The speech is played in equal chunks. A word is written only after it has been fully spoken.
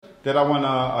that I want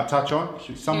to touch on.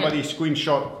 Somebody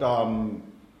screenshot,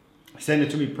 sent it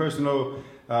to me personal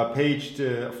page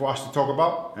for us to talk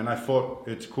about, and I thought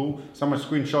it's cool. Someone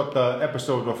screenshot the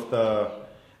episode of the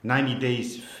 90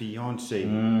 Days Fiance.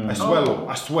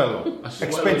 Asuelo.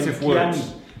 Expensive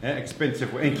words.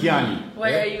 Expensive words. And Kiani.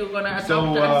 Why are you gonna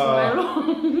adopt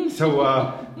Asuelo? So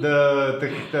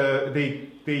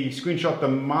they screenshot the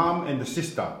mom and the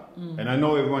sister. And I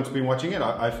know everyone's been watching it.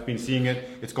 I've been seeing it.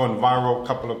 It's gone viral a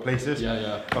couple of places.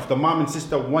 Of the mom and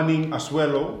sister wanting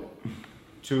Asuelo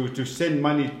to send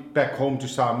money back home to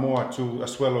Samoa to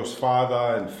Asuelo's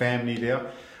father and family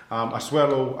there.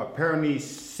 Asuelo apparently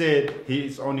said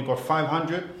he's only got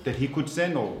 500 that he could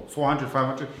send, or 400,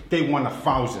 500. They want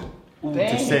 1,000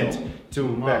 to send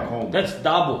to back home. That's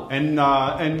double. And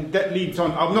that leads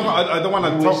on. I don't want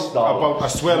to talk about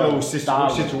Asuelo's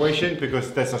situation,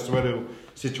 because that's Asuelo's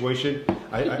situation.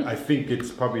 I think it's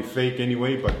probably fake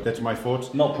anyway, but that's my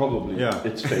thoughts. No, probably. Yeah,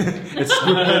 it's fake. It's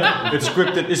scripted. It's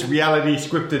scripted. It's reality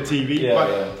scripted TV.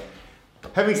 But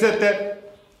having said that,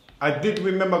 I did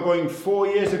remember going 4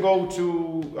 years ago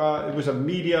to it was a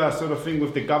media sort of thing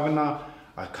with the governor.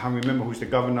 I can't remember who's the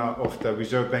governor of the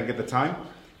Reserve Bank at the time,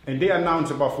 and they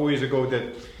announced about 4 years ago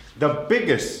that the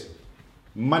biggest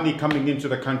money coming into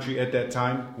the country at that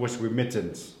time was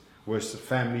remittance. Was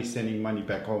families sending money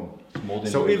back home.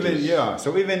 So even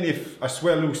if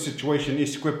Asuelo's situation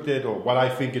is scripted, or what I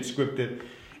think it's scripted,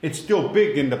 it's still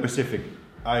big in the Pacific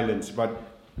Islands.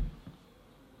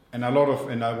 And I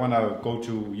want to go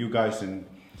to you guys and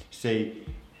say,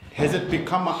 has it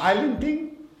become an island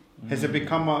thing? Has it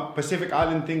become a Pacific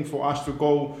Island thing for us to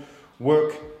go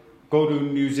work, go to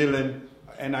New Zealand?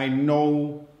 And I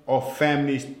know of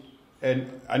families, and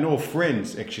I know of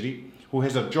friends actually, who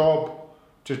has a job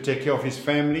to take care of his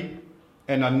family,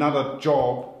 and another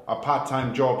job, a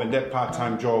part-time job, and that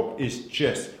part-time job is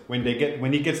just when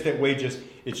he gets that wages,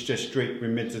 it's just straight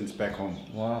remittance back home.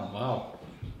 Wow.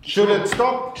 Should it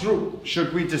stop? True.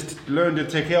 Should we just learn to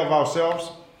take care of ourselves?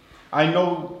 I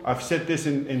know I've said this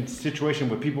in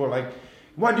situations where people are like,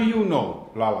 what do you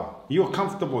know, Lala? You're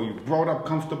comfortable, you brought up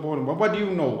comfortable, and what do you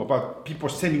know about people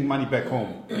sending money back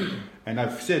home? And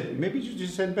I've said, maybe you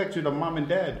just send back to the mom and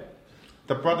dad.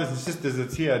 The brothers and sisters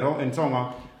that's here in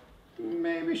Tonga,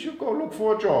 maybe you should go look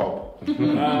for a job.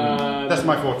 That's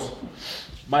my thoughts.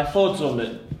 My thoughts on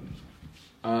it.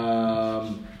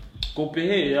 Ko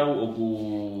pehe au o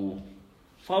ku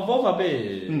whawova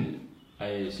be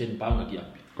ai sen panga ki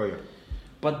api.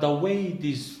 But the way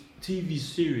this TV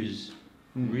series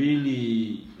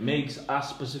really makes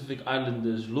us Pacific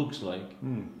Islanders looks like,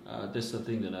 that's the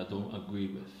thing that I don't agree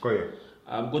with.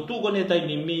 Ko tu kone tai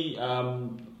mi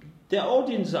their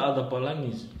audience are the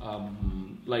Palangis.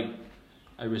 Like,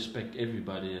 I respect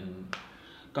everybody, and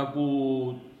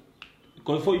kaku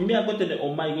ko foi mea ko tene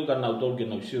o mai ko ka nau tol ke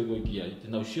nau sio ko ki ai. Te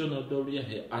nau sio nau tol ia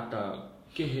he ata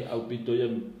ke he au pito ia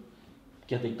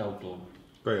ke te tau tol.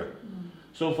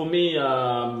 So for me,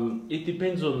 it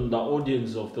depends on the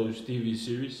audience of those TV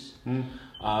series.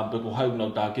 Pero hai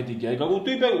nau ta ke ti ki ai. Ka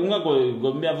tui pe unga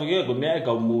ko mea fake ko mea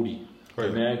ka muri.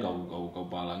 Ko mea ka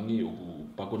Palangi o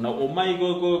pako na o mai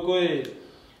ko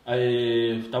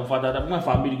ai tau fata da ma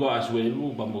family ko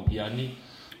Asuelo ba mo kiani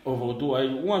o votu ai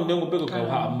unga ndengo peko ka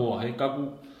ha mo he ka ku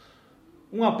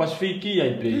unga Pasifiki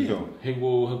ai pe he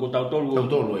go tau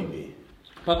tolu ai pe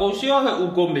pako sio he u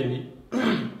komeni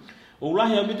o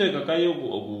lahi abito ka kai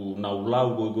o na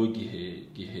ulau go ki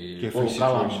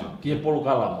he polo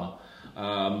kalama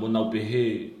mo na pe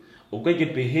he o kai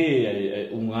ke pe he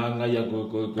unga ya go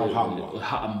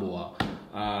ha mo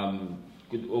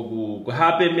ko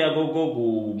hape me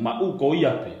go ma u ko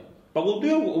ia pe pa go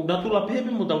tu na tu la pe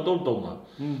mo tau tonga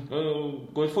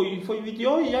ko foi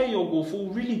video ia o go fu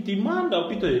really demand a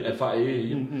pito e fa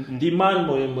demand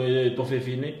mo to fe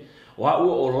fine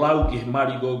o lau ki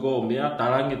mari go me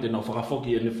tarange te na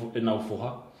whakafoki e na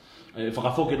ufoha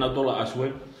whakafoki na tola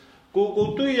Asuelo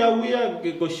ko tu ia uia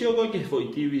ko sio ko ke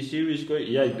foi TV series ko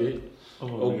ia pe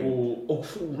o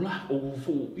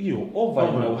fu io o vai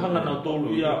na hanga na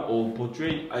tolu ia o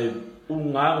portray ai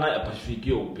unga a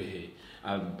Pasifiki o pe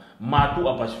matu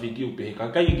a Pasifiki o pe ka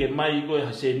kai ke mai ko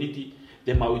se niti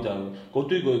te mauita ko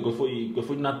tu ko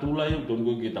foi natula e don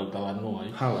go ke tau tala no ai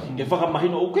ke fa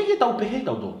mahino o ke tau pe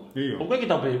tau do o ke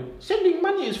tau pe sending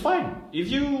money is fine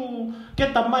if you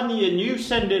get the money and you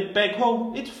send it back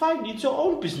home it's fine, it's your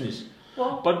own business.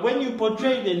 But when you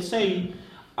portray and say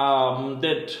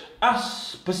that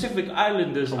us Pacific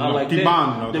Islanders are like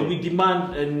that we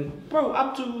demand, and bro,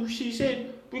 up to she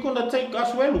said we're gonna take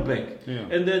Asuelo back,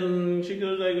 and then she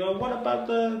goes like, what about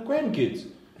the grandkids?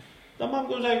 The mom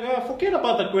goes like, forget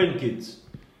about the grandkids.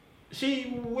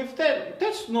 see, with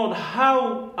that's not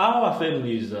how our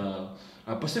families,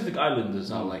 Pacific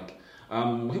Islanders are like.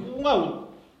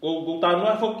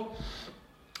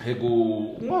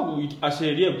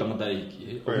 Australia tangata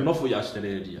iki o no foi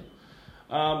Australia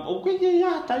o que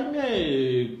ia time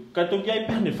ka to ia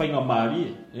pane fai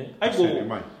ngamari ai go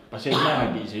pasel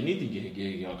mai ki se ni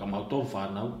ki ka mautor fa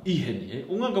na I heni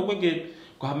unga ka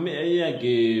ko me ia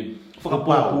ke fa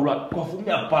pula ko fu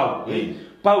me pau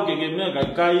pau ke me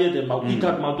ka kai de mau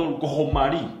ikat mautor ko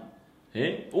homari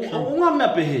unga me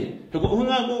pehe to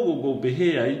unga go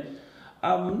pehe ai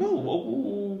no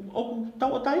o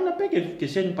tau taina pe ke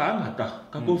sen panga ta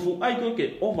ka ko fu ai ko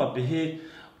ke over pehe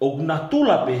o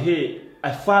natula pehe a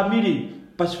family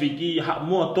pasifiki ha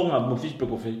mo tonga mo fis pe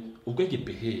ko fe o ke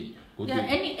pehe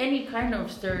any kind of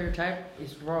stereotype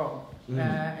is wrong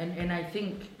and I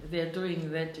think they're doing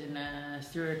that in a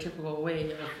stereotypical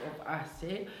way of us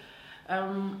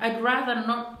I'd rather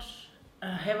not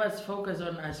have us focus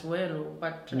on as well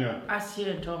but us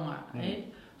here in Tonga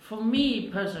For me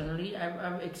personally,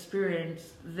 I've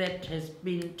experienced that has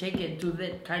been taken to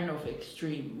that kind of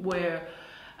extreme where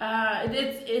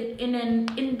it's in an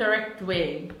indirect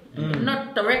way,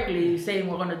 not directly saying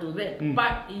we're going to do that,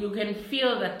 but you can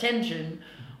feel the tension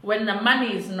when the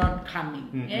money is not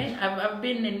coming. I've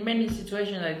been in many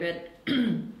situations like that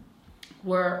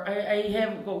where I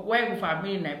have go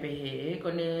family na pehe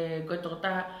kone ko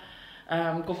tota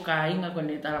ko kainga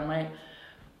kone taramai.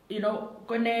 You know,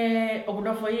 kone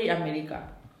obuno foi America.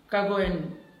 Ka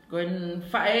goen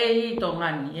fae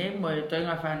tongani mo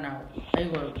toinga fa now. Ai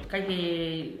go ka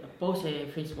ke post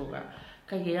Facebook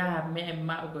ka ke me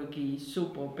ma go ki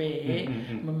supo pe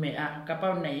mo me ka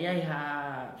pa nei ai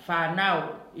ha fa now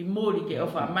I muri ke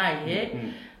ofa mai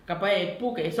ka pa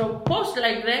puke. So post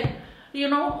like that, you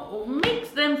know,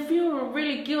 makes them feel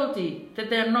really guilty that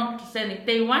they're not sending.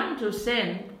 They want to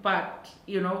send, but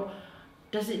you know,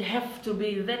 does it have to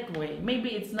be that way? Maybe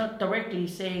it's not directly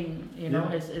saying, you know,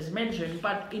 as mentioned,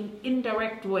 but in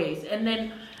indirect ways. And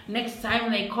then next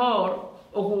time they call,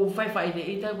 you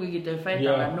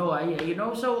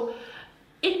know, so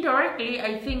indirectly,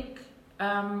 I think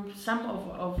some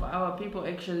of our people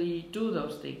actually do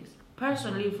those things.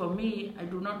 Personally, for me, I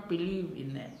do not believe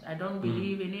in that. I don't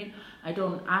believe in it. I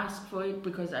don't ask for it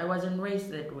because I wasn't raised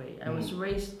that way. I was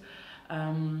raised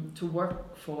to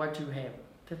work for what you have.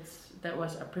 That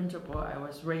was a principle I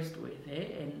was raised with,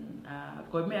 and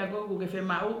and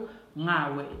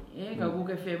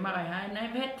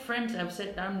I've had friends, I've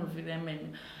sat down with them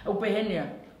and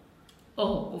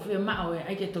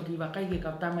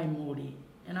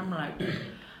and I'm like,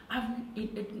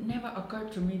 it never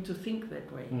occurred to me to think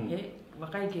that way.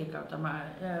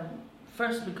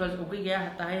 First because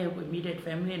immediate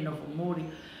family and of Mori.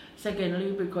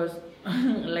 Secondly, because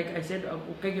like I said,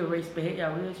 raised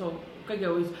behavior. So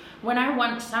when I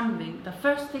want something, the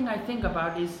first thing I think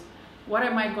about is what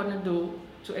am I gonna do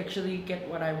to actually get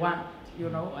what I want? You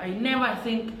know, I never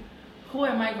think who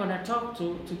am I gonna talk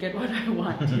to get what I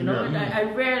want. You know, I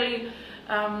rarely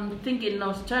think in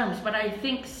those terms. But I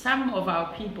think some of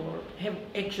our people have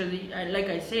actually, like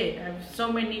I said, I have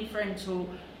so many friends who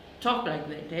talk like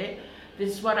that.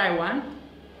 This is what I want.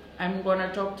 I'm gonna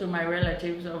talk to my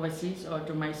relatives overseas or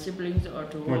to my siblings or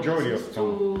to overseas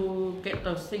to get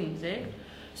those things.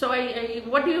 So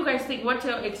what do you guys think? What's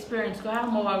your experience? Go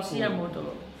mo au sia mo to.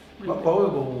 Go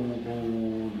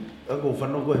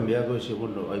fano go me go se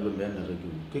bono ai be na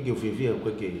ke fifia ko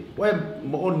ke. Wa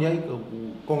mo on nyai ko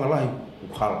ngalai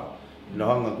ku khala. Na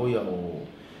hanga ko ya o.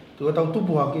 Tu tau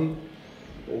tupu hake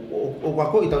o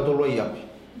ko ita to loi api.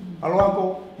 Alo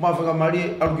ako mafanga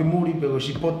mari algimuri pe go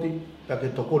sipoti. Ke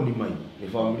tokoni mai e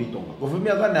family tonga ko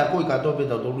fumia kana ko ka to be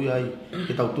ta to ai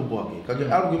ke ta tupu ake ka ke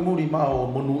algo muri ma o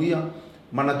monuia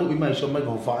mana to mai so mai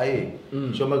ko fae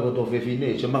so mai ko to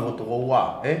fefine so mai ko to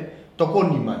wa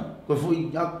tokoni mai ko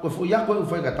fu ya ko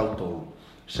fa ka ta to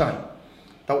sai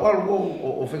ta algo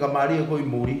o fe ka mari ko I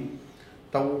muri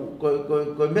ta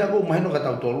ko me ko mai no ka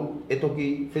ta to e to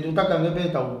ki fe tu ta ka me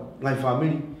be ta ngai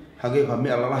family ha ke ka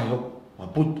me ala la ho wa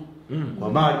put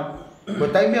ko mari ko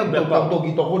tai me to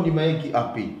ki to ni mai ki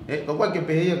api ko kwa ke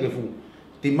pehe ke fu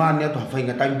ti mani to fa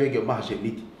inga tai be ke ma se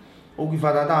lit o ki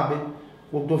fa ta be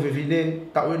ko to fe fine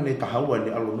ta o ne ta hawa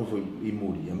ni alo no foi I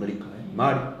muri America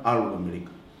mari alo America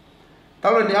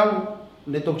ta lo ni alo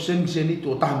ne to sen ni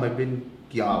to ta mai ben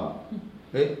ki ao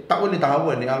ta o ne ta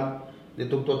hawa ni alo ne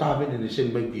to ta ben ne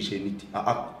sen ben ki se ni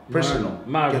a personal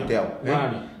ke te ao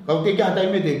ko te ka tai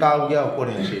me te ta o ya ko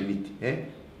ne se ni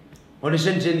o ne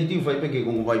sensitivity fai pe ke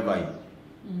ko vai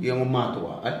ia ngo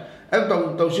matua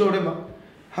tau sio le ma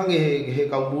hange he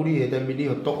ka muri he te mini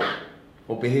ho to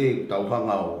o pe he tau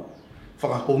hanga o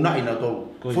whakakona ina tolu.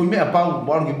 Fui mea pau,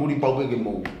 moana ki muri pau ke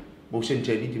mo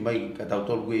sensitivity mai ka tau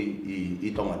tolu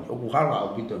i tongani. Oku hala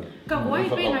au pito. Ka wai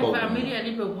pe ngai familia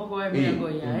ni pe poko ai me ko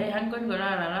ya. Han kon ko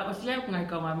la o sia ngai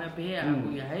ka ma me pe a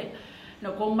ku ya.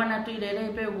 No ko mana tu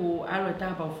ile pe ku alo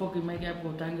ta pa foki mai ka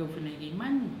po tango fune ki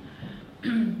man.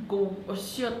 Ko o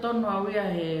sia tono awia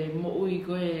he mo ui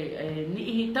ko ni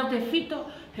i tau te fito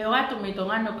he watu me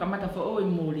tongano ka mata fo o i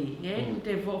muri.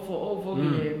 Te fo o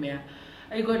ki mea.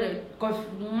 Ai ko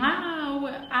nga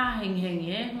a heng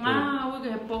nga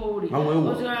ke pori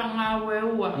o sa nga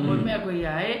ua ko me ko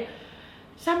ia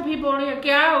some people ke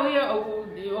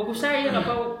o ku sai ka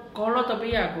ko lo to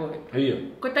bia ko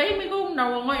ko tai mi ko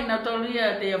na ngoi na to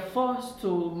lia they are forced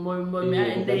to me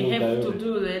and they have to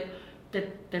do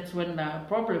that's when the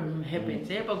problem happens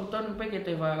pa ko ton pe ke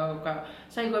te va ka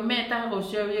sai ko me ta ko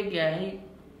sia ye ke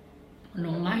no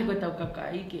ngai ko tau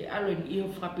kakai ke alo ni io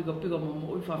fra pigo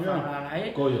mo fa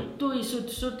ai tu i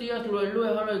sut ia lo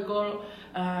holo ko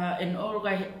en all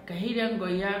ka hirang go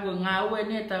ia go ngawe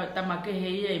ne ta make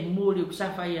he ia muri ku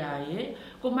safa ia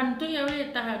ko man tu ia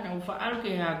ta na fa al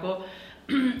ke ha ko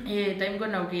time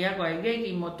ko na ke ia ko ai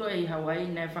ki moto ai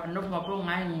Hawaii na fa no ma pro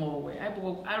ngai ngowe ai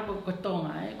ko al ko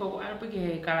tonga ko al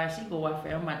ke kalasi ko wa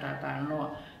fa mata ta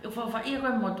no fa ia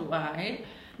ko moto ai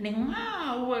ni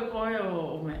ngawe ko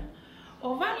o me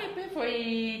o vale pe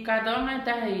foi cada uma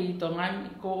tá aí tomando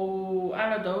com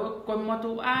a do com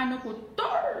moto ano com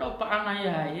tolo para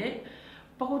ganhar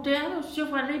porque te ano se eu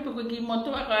falei porque que moto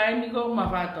a me go uma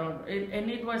vato and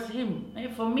it was him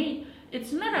for me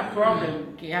it's not a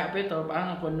problem que a peto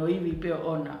para com no ibi pe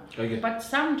ona but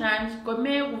sometimes como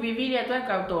eu vivi a tua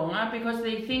cautonga because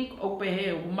they think o pe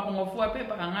uma fu a pe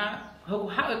para nga ho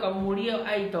ka murio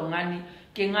ai tongani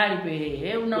que ngali pe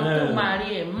eu não tô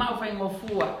mari mau fai ngo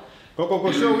fua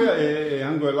Ko show e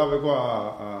hango e lave ko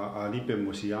a lipe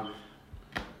mosia.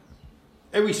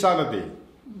 Every Saturday,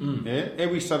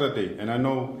 every Saturday, and I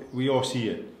know we all see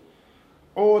it.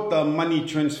 All the money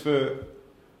transfer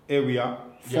area,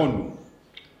 phone,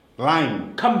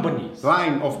 line, companies,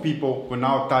 line of people will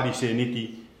now tali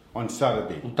seniti on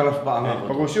Saturday.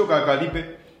 Ko show ka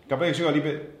lipe, ka pe show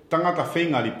lipe tangata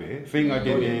fenga lipe, fenga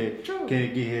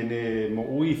ke ne mo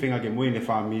ui fenga ke mo ne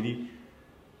family.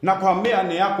 Na kwa mea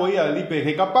ne ako ia lipe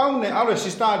he ka pau ne alo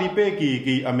sista lipe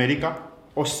ki Amerika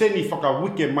o seni whaka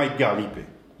wike mai kia lipe.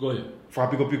 Goia.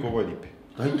 Whapiko piko goe lipe.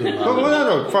 No,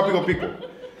 whapiko piko.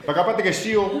 Pakapate ke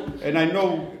sio, and I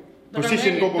know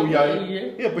position koko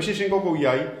iai. Yeah, position koko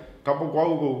iai. Kapo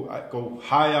go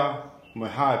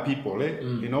hire people,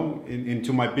 you know,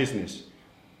 into my business.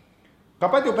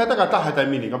 Kapate o peta ka taha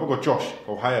taimini, kapo go Josh,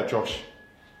 go hire Josh.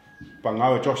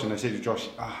 Pangawe Josh, and I said to Josh,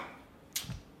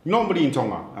 nobody in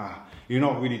Tonga, you're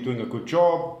not really doing a good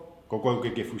job. Go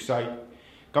ke fusai.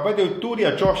 Kapate o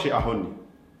turia Josh ahoni.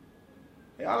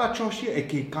 E ala Josh e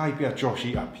ke kai pe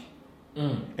Josh api.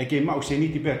 E ke mau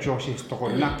seniti pe Josh stoko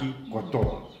naki ko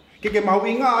toa. Ke mau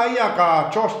inga aia ka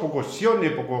Josh poko sione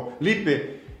poko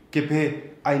lipe ke pe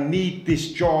I need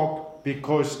this job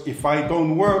because if I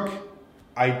don't work,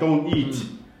 I don't eat.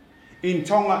 In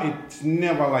Tonga, it's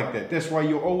never like that. That's why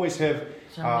you always have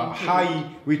high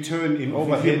return in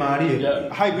overhead.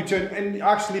 High return. And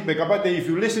actually, if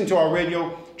you listen to our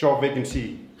radio, job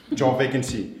vacancy.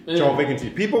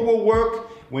 People will work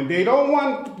when they don't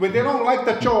like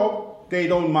the job, they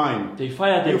don't mind. They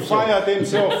fire themselves. You fire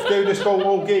themselves. They just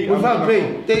go, okay. Without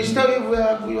pay. They study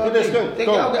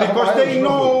because they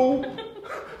know.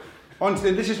 And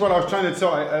this is what I was trying to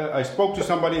tell. I spoke to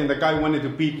somebody and the guy wanted to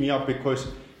beat me up because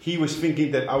he was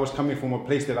thinking that I was coming from a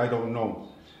place that I don't know.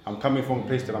 I'm coming from a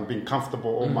place that I'm being comfortable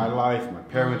all my life. My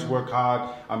parents work hard.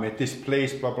 I'm at this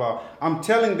place, blah, blah. I'm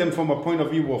telling them from a point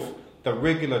of view of the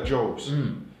regular Joes.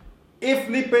 If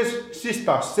Lipe's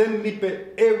sister send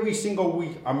Lipe every single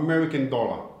week American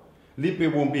dollar,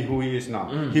 Lipe won't be who he is now.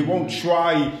 He won't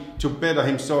try to better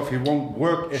himself. He won't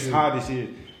work as hard as he is.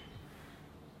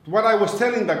 What I was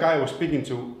telling the guy I was speaking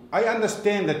to, I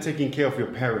understand that taking care of your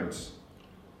parents,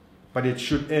 but it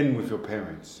should end with your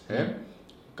parents.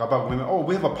 Oh,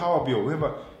 we have a power bill.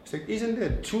 It's like, isn't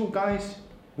there 2 guys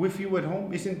with you at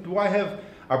home? Do I have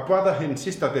a brother and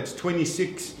sister that's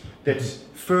 26, that's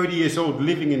 30 years old,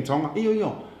 living in Tonga?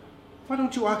 Why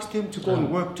don't you ask them to go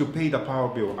and work to pay the power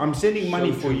bill? I'm sending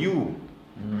money for you,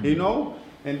 you know?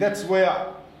 And that's where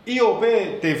they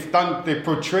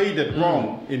portrayed it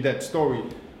wrong in that story.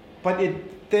 But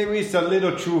there is a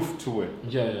little truth to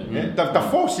it. The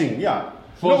forcing,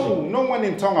 No one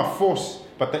in Tonga force.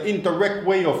 But the indirect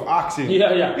way of asking, you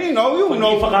know,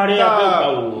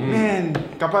 man,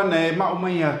 kapane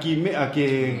maumaya ki mea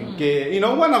ke, you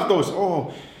know, one of those.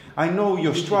 Oh, I know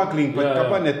you're struggling, but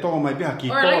kapane to mai beha ki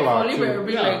Or like tola. Oliver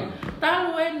be like,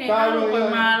 talo ene, alo koe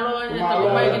malo, e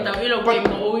tau mai ki tau ilo koe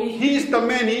maui. He's the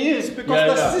man he is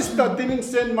because the sister didn't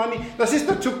send money. The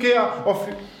sister took care of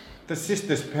the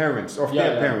sister's parents, of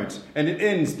their parents, and it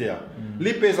ends there.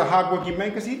 Lipe is a hardworking man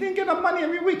because he didn't get the money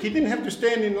every week. He didn't have to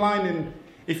stand in line and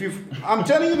I'm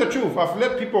telling you the truth. I've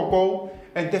let people go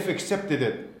and they've accepted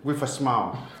it with a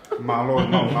smile. Malo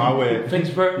maungawe. Thanks,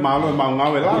 bro. Malo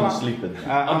maungawe. I've been sleeping.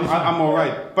 I'm all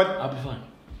right. But I'll be fine.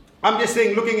 I'm just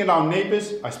saying, looking at our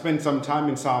neighbors, I spent some time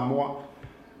in Samoa.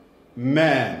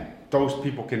 Man, those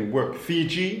people can work.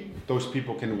 Fiji, those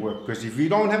people can work. Because if you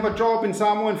don't have a job in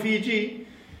Samoa and Fiji,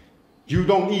 you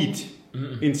don't eat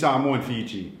in Samoa and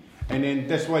Fiji. And then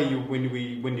that's why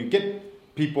when you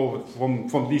get people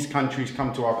from these countries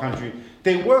come to our country,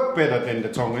 they work better than the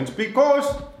Tongans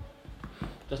because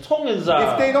the Tongans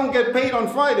are... if they don't get paid on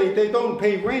Friday, they don't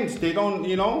pay rent, they don't,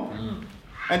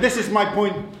 And this is my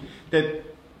point, that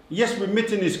yes,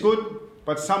 remittance is good,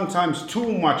 but sometimes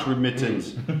too much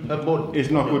remittance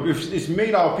is not good. It's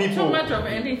made our people... Too much of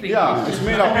anything. Yeah, it's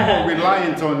made our people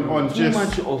reliant on too just...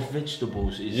 much of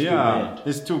vegetables is too bad.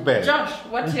 It's too bad. Josh,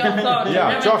 what's your thought?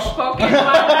 Josh.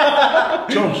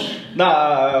 Josh.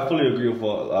 Nah, I fully agree with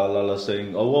what Lala's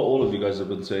saying, or what all of you guys have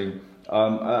been saying.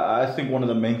 I think one of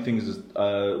the main things is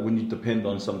when you depend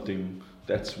on something,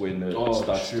 that's when it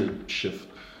starts to shift.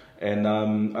 And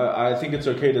I think it's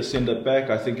okay to send it back.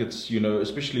 I think it's,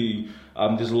 especially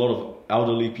there's a lot of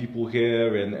elderly people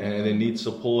here and they need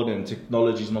support, and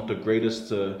technology is not the greatest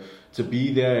to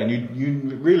be there. And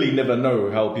you really never know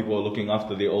how people are looking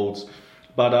after their olds.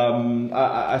 But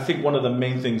I think one of the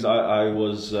main things I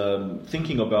was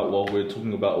thinking about while we're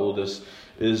talking about all this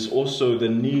is also the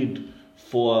need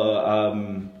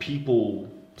for people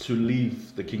to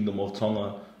leave the Kingdom of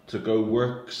Tonga to go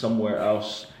work somewhere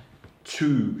else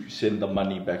to send the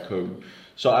money back home.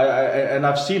 So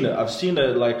I've seen it. I've seen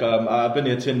it. Like I've been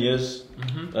here 10 years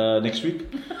next week,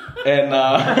 and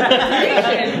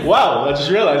wow! I just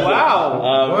realized.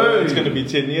 Wow! It's going to be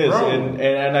 10 years,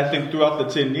 and I think throughout the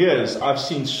 10 years, I've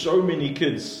seen so many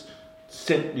kids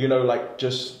sent,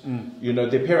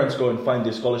 their parents go and find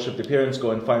their scholarship, their parents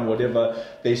go and find whatever,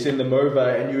 they send them over,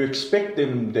 and you expect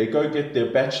them, they go get their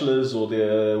bachelors or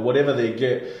their whatever they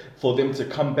get, for them to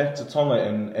come back to Tonga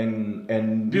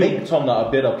and make Tonga a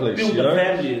better place. Build the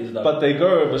family and stuff. But they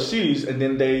go overseas and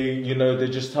then they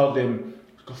just tell them,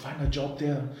 go find a job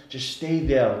there, just stay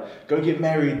there, go get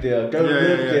married there, go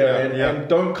live there, and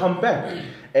don't come back.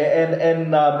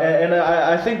 And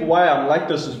I think why I'm like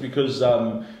this is because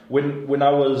when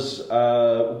I was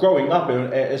growing up,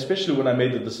 and especially when I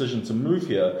made the decision to move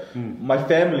here, my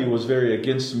family was very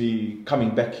against me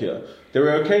coming back here. They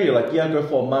were okay, like, go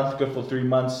for a month, go for 3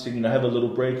 months, have a little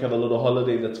break, have a little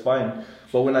holiday, that's fine.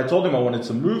 But when I told them I wanted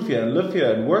to move here and live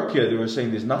here and work here, they were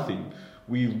saying there's nothing.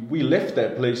 We left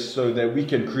that place so that we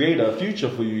can create a future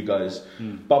for you guys.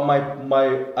 But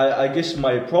I guess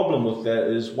my problem with that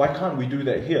is, why can't we do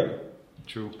that here?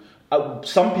 True.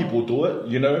 Some people do it,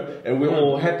 and we're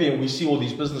all happy and we see all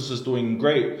these businesses doing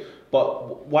great.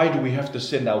 But why do we have to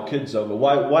send our kids over?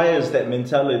 Why is that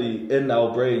mentality in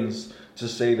our brains to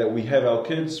say that we have our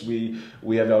kids, we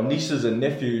have our nieces and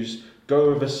nephews, go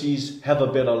overseas, have a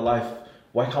better life?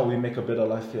 Why can't we make a better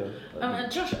life here?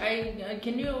 Josh,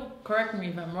 can you correct me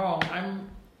if I'm wrong?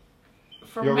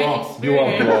 From You're my wrong.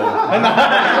 experience. You are wrong.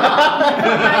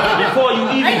 Before you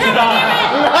even start.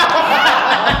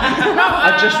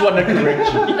 I just want to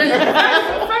correct you.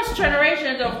 The first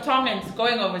generations of Tongans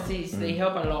going overseas, they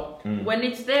help a lot. When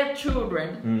it's their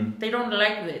children, they don't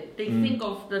like that. They think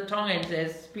of the Tongans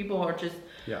as people who are just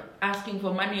asking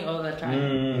for money all the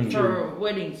time for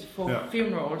weddings, for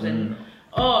funerals, and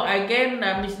again,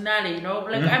 Miss Nali,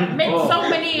 like I've met so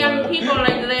many young people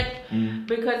like that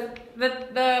because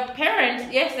the parents,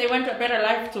 yes, they want a better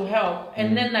life to help,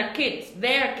 and then the kids,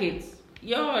 their kids,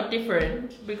 you're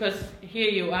different because here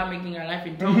you are making a life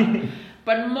in Tonga.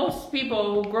 But most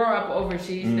people who grow up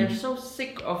overseas, they're so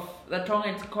sick of the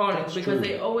Tongans calling because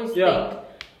they always think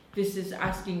this is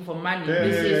asking for money.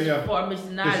 This is for Miss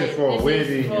Nali. This is for a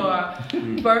wedding. For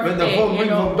birthday.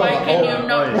 Why can you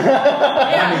not?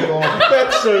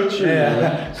 That's so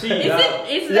true. See,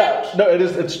 is that? No, it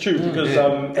is. It's true because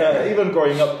even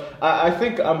growing up, I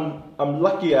think I'm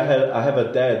lucky. I have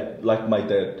a dad like my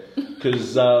dad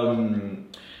because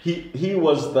he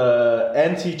was the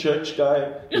anti-church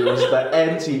guy. He was the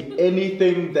anti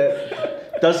anything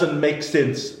that doesn't make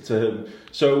sense to him.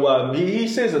 So he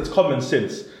says it's common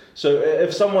sense. So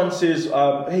if someone says,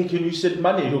 hey, can you send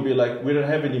money? He'll be like, we don't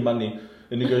have any money.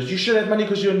 And he goes, you should have money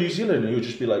because you're in New Zealand. And he'll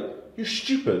just be like, you're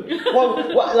stupid.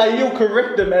 Well, like you'll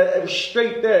correct them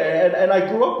straight there. And I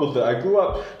grew up with it. I grew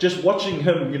up just watching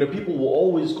him. People will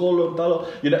always call him Talo.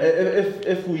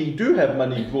 If we do have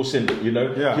money, we'll send it.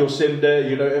 He'll send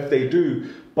it. If they do.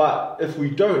 But if we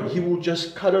don't, he will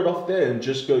just cut it off there and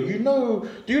just go, do you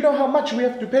know how much we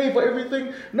have to pay for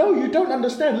everything? No, you don't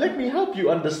understand. Let me help you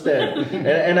understand.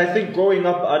 and I think growing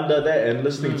up under that and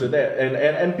listening to that,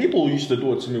 and people used to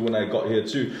do it to me when I got here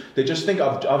too. They just think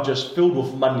I've just filled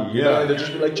with money, you know, and they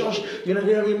just be like, Josh, they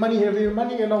have your money,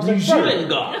 and I was like, Zealand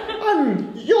guy.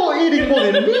 You're eating more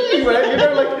than me, right?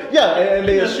 And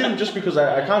they assume just because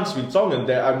I can't speak Tongan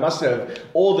that I must have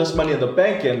all this money in the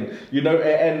bank, and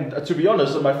to be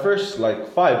honest, in my first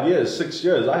 5 years, 6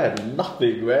 years, I had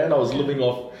nothing, man. I was living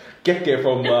off keke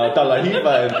from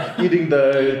Talahiva and eating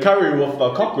the curry with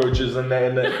cockroaches and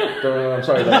I'm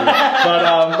sorry,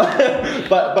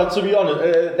 but to be honest,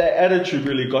 that attitude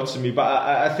really got to me. But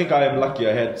I think I am lucky.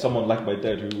 I had someone like my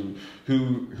dad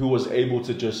who was able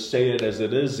to just say it as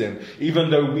it is. And even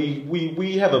though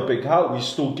we have a big heart, we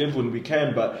still give when we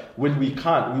can. But when we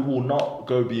can't, we will not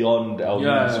go beyond our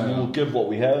means. We will give what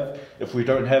we have. If we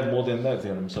don't have more than that,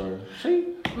 then I'm sorry.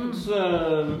 See, it's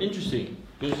interesting.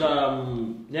 Because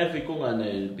never go on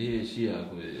a BSC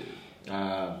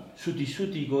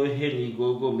suti go heli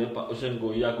go me pa osen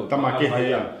go ya go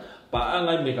Tamakehe. Pa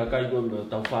angai me kakai go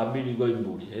ta family go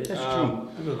muri. That's true.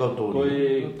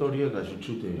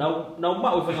 Now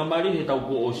ma o fenga mari he tau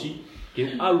go osi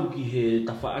ke alu ki he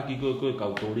ta fa aki go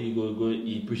kautori go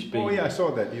I Brisbane. Oh yeah, I saw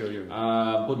that.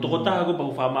 Ko tokota go pa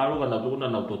fa maru kana to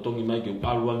na to tongi mai ke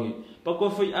aluangi. Pa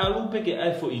ko foi alu pe ke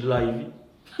ai fo I live.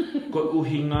 Ko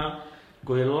uhinga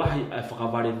ko lahi ai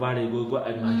whakaware go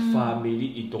ai mai family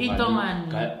I tongani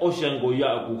kai ocean go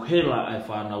ya ku hela ai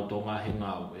whanau tonga he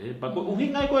ngau pa ko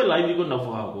uhinga ko live ko na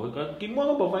whakako ka ki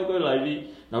mo ba fai ko live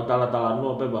na tala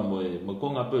no pe ba mo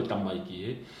ko nga pe tamai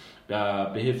ki da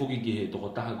pe he fuki ki he to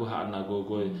taha ko hana go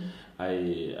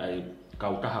ai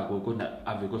kau taha go na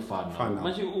ave ko whanau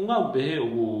ma si ngau pe he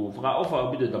u whaka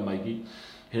ofa bi de tamai ki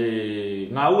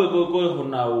he ngau ko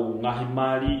honau ngahi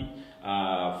mari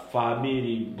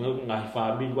family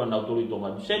ko na tori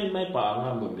tonga sen mai pa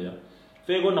anga mo be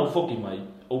fe go na foki mai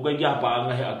o ga ya pa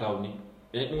anga he akau ni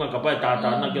nga ka pa ta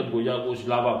na ke go ya go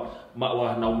slava ma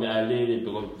wa na me ale pe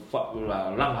go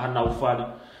lang ha na ufari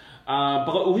pa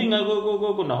ko uhinga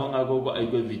go na honga go ai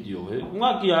go video he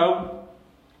nga ki au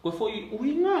ko foi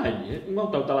uhinga he nga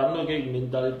tau tala no ke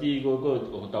mentality go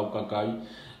o tau kakai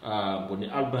bone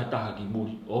alba ta ki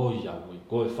muri ya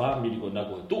ko family ko na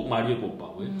ko tu mari ko pa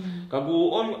we ka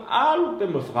go alu pe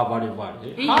me fra vare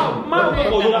ma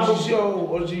ko do so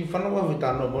o si fana wa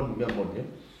vita no mon me mon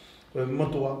ko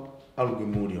motoa alu ki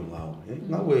muri o ngau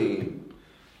na we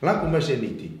la ko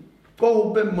meseniti ko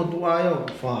pe motoa yo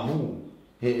fa hu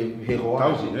he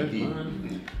roa ti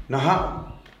na ha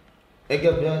e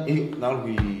ga bia na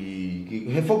alu ki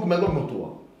he fok me go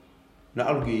motoa na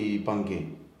alu ki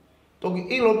pange toki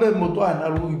ilo pe motoa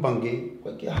na alu ki pange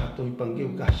ko ki ha to pange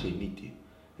ka seniti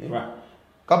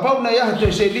kapau na ya to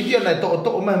seniti na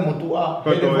to me motoa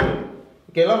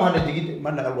ke la mana tikite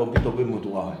mana alu ki to pe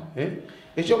motoa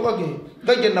e so ka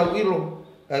ke na ilo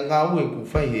nga u ku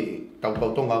fai he tau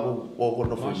tonga ko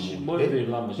no fai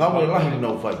na mo la hi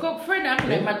no fai ko friend ang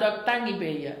le matok tangi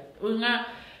be ya unga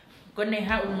ko ne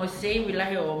ha mo sei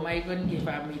wilahi o mai kon ki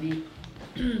family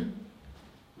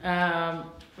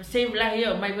save la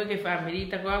here mai ko ke family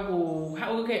ta ko ha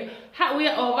u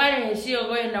ya o vai he si o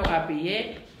go na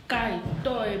api kai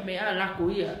to me ala ku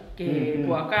ya ke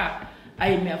puaka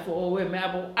ai me fo o me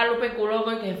abo alo pe ko lo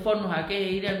ke fonu ha ke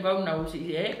I den go na u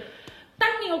si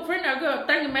tangi o friend ago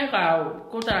tangi mai ka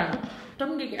ko ta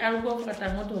ton ke alo go ka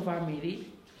ta mo to family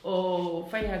o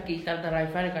fai ha ki ta rai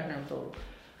fare ka na to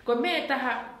ko me ta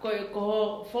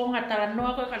ko fonga tala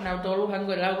no ko kana tolu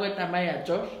hango la ko ta mai a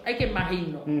Josh ai ke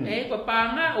mahino ko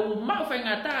panga o ma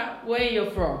fenga ta where you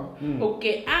from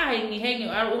okay ai ni hengi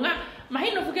unga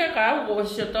mahino fuke ka ko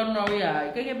se tono ya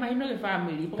ke mahino ke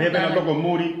family pe na to ko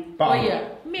muri pa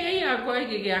me ia ko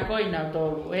ke ko ina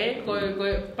tolu ko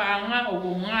panga o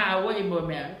nga we bo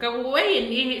me ka we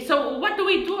ni so what do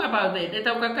we do about it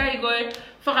ta ka kai ko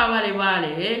whakaware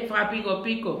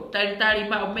whakapiko, tari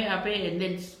ma o mea pe and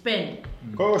then spend.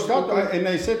 Ko start, and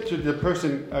I said to the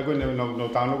person, no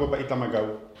tano ko pa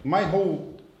itamagaw, my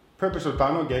whole purpose of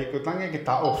tano gay, ko tanga ke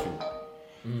ta often.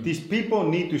 These people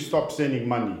need to stop sending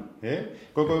money.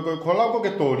 Ko lau ko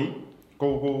ke tori,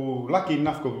 ko lucky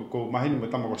enough ko mahini mo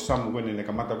tama ko samu ko ne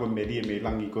kamata ko media me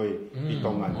langi ko I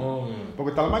tongan. Ko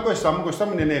talamai ko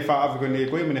samu ne fa ave ko ne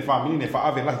ko me ne family ne fa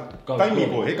ave la. Taimi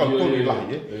ko he ka tori la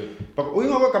he. Pa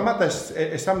uinga ko kamata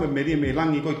samu media me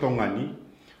langi ko tongani.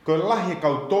 ko lahi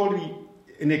kautori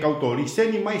ine kautori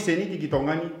seni mai seni ki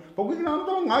tongani po ki na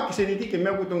ndo nga ki seni ki me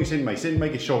ko tong seni mai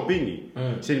ke shopping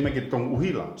seni mai ke tong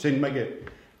uhila seni mai ke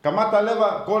kamata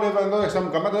leva ko leva ndo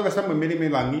sam kamata leva sam me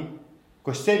langi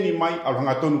ko seni mai al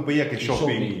hanga tonu pe ke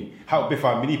shopping ha pe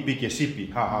family pi ke sipi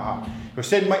ha ko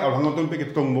seni mai al hanga tonu pe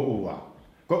ke tong mo ua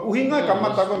ko uhinga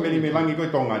kamata ko me langi ko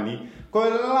tongani ko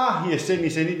lahi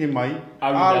seni ni mai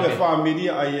ale family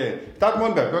ai tat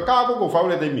monda ko ka ko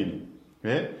faule de min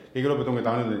e que lo petong que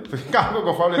tamane ka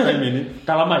ko faule de min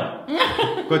talamai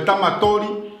ko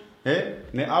tamatori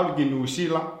ne algi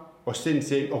nusila o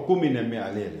sense o kumine me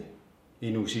alele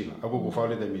inusila ako ko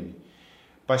faule de min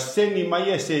pa seni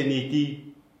mai seni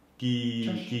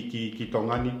ki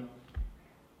tongani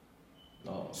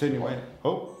seni wai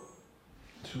oh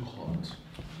too hot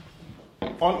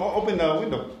open the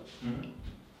window.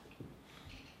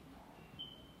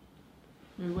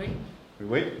 We wait. We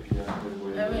wait.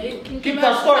 Keep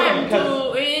that story. Tell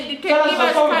us the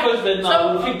story first, then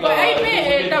we'll think about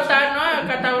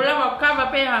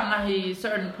it.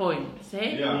 Certain point.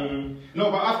 Say? Yeah.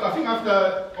 No, but I think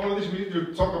after all of this, we need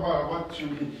to talk about what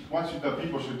the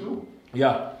people should do.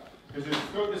 Yeah. Because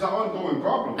it's an ongoing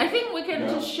problem. I think we can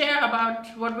just share about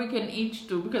what we can each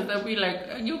do, because they'll be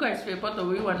like, you guys pay but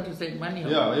we want to save money.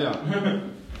 Yeah.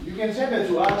 You can send it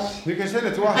to us. You can send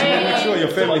it to us and make sure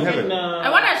your family have it. I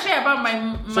want to share about my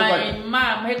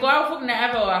mom. He go out for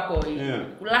never ako.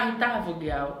 Lahi ta for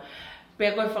giao.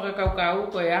 Pe ko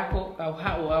whakakau ko ako kau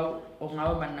hao o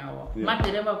ngau manawa. Mate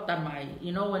rewa tamai.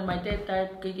 You know, when my dad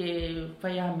died, kike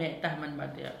whaya me taman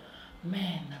mate.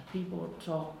 Man, people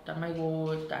talk. Tamai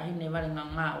go tahi ne wale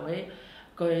ngangau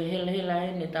ko hela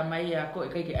ne tamai ako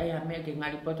kike aya me ke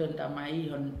ngali poton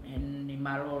tamai hon ni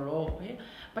malolo.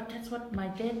 But that's what my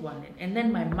dad wanted. And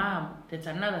then my mom, that's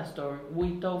another story.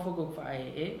 We told for good for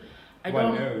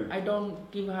I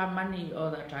don't give her money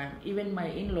all the time. Even my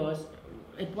in-laws,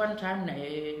 at one time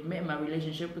they made my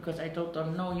relationship because I told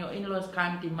them, no, your in-laws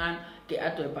can't demand ke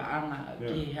ato paanga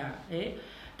ke ha.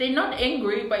 They're not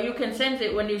angry, but you can sense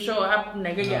it when you show up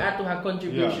nega ke ato her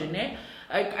contribution.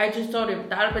 I just told him,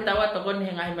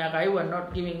 we're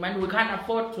not giving money. We can't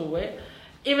afford to.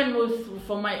 Even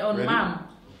for my own mom.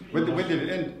 When did it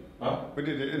end? Huh? When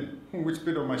did it end? Which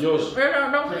bit of my story? No.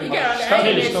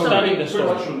 Starting the story.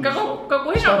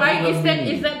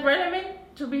 Is that relevant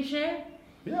to be shared?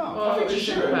 Yeah, I think you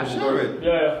share it.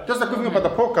 Yeah. Just a quick thing about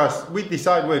the podcast, we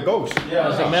decide where it goes. Yeah,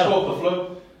 it's a matter of the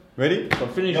flow. Ready? So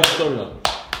finish the story now.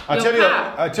 I'll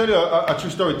tell you a true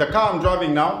story. The car I'm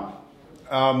driving now,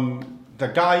 the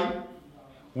guy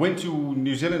went to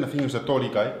New Zealand, I think he was a Tory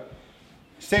guy,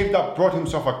 saved up, brought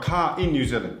himself a car in New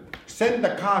Zealand, sent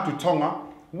the car to Tonga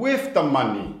with the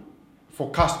money for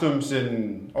customs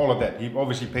and all of that. He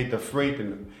obviously paid the freight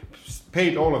and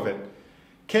paid all of it.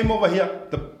 Came over here,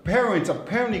 the parents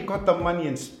apparently got the money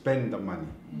and spent the money.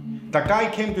 The guy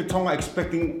came to Tonga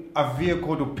expecting a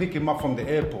vehicle to pick him up from the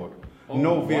airport.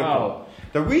 No vehicle. Wow.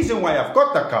 The reason why I've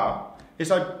got the car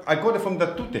is I got it from the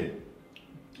Tute.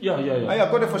 Yeah. I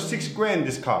got it for $6,000,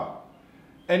 this car.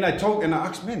 And I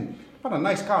asked, man, what a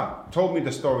nice car. Told me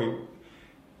the story.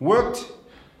 Worked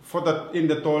in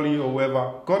the Toli or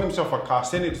whoever, got himself a car,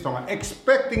 sent it to Tonga,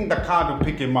 expecting the car to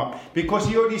pick him up because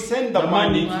he already sent the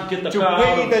money to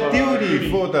pay the duty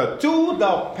to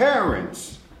the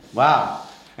parents. Wow.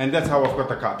 And that's how I've got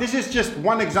the car. This is just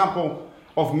one example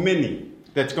of many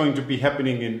that's going to be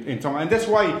happening in Tonga. And that's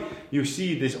why you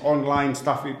see this online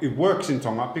stuff. It works in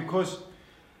Tonga because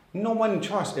no one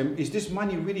trusts them. Is this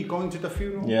money really going to the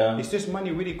funeral? Yeah. Is this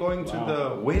money really going to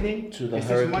the wedding? To the is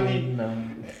hurricane? This money?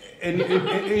 And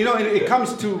you know, it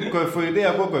comes to for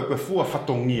idea go fua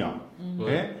fatongia.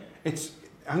 It's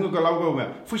hango ka laugo me.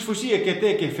 Fusi e ke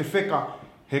te ke fefeka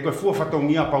he ko fua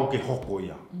fatongia pau ke hoko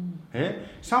ia.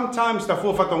 Sometimes the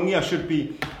fua fatongia should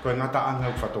be ko ngata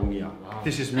anga fatongia.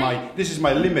 This is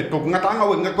my limit. Ko ngata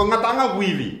anga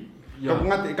wiwi. Ko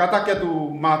ngata kata ke tu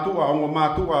matua ongo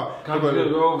matua.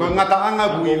 Ko ngata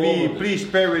anga wiwi. Please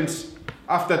parents,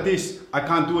 after this I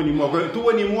can't do anymore. Go do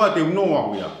anymore te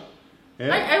no ia.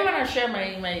 I want to share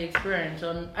my experience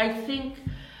on. I think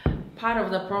part of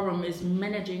the problem is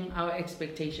managing our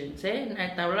expectations.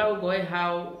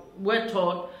 How we're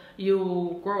taught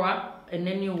you grow up and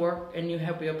then you work and you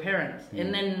help your parents,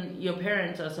 and then your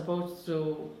parents are supposed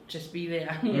to just be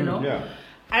there. You know. Yeah.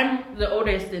 I'm the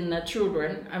oldest in the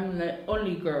children. I'm the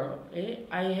only girl.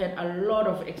 I had a lot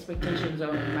of expectations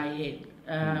on my head.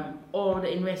 All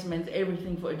the investments,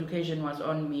 everything for education was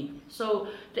on me. So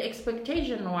the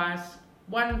expectation was,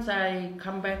 once I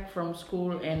come back from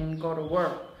school and go to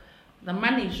work, the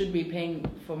money should be paying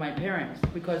for my parents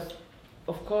because,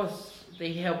 of course,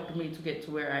 they helped me to get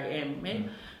to where I am.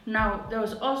 Now, there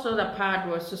was also the part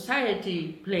where society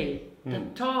played. The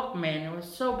talk, man, it was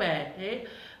so bad.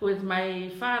 With my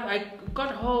father, I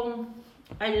got home,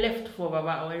 I left for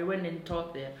Babao. I went and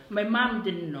talked there. My mom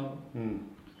didn't know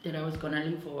that I was going to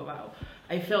leave for Babao.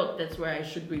 I felt that's where I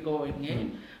should be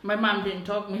going. My mom didn't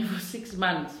talk to me for 6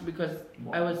 months because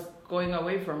I was going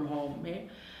away from home.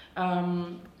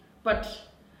 But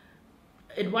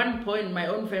at one point, my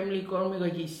own family called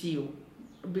me Gisiu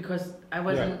because I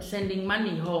wasn't sending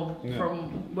money home from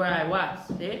where I was.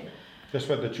 That's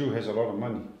why the Jew has a lot of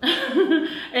money.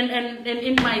 and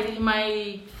in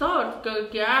my thought,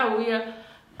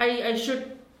 I should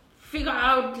figure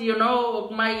out,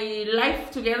 my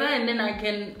life together, and then I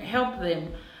can help them.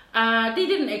 They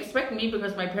didn't expect me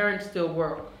because my parents still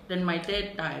work. Then my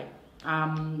dad died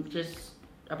just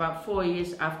about 4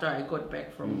 years after I got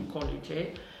back from college.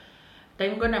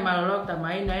 Then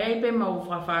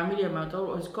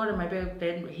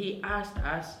he asked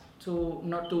us to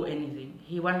not do anything.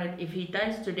 He wanted, if he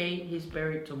dies today, he's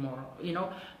buried tomorrow.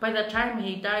 By the time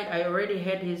he died, I already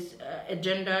had his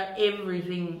agenda,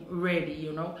 everything ready,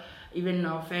 even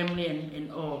our family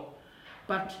and all.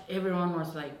 But everyone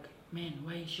was like, man,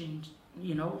 why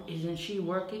isn't she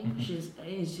working?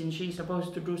 Isn't she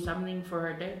supposed to do something for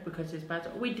her dad because his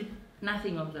pastor? We did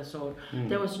nothing of the sort.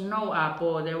 There was no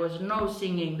apo, there was no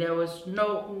singing, there was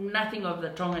nothing of the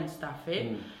Tongan stuff.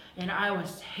 And I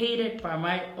was hated by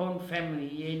my own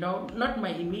family, not my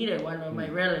immediate one or my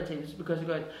relatives, because they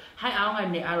go, "Hai aonga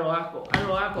ne alo ako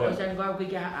osan ko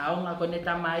ke aonga ko ne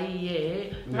tamai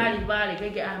ngari bali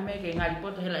ke ame ke ngari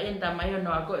poto hela enta mai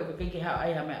no ako ke ha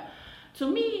ai hama." To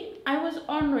me, I was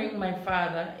honoring my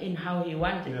father in how he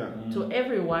wanted. To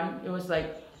everyone, it was like,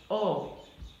 oh,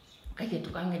 and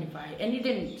he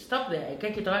didn't stop there.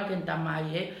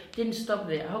 Didn't stop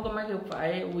there. How come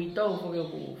we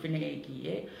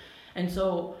and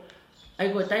so I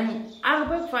got time. I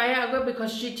work fire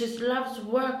because she just loves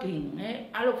working.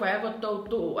 I look fire got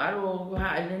to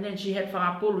and then she had for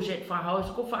a pool, she had for a house,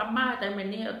 go for a mat. I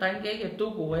mean, time get to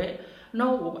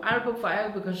no, I work fire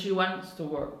because she wants to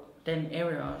work. Then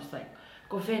everyone was like,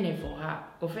 go fene for her,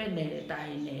 go fene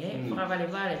taine, for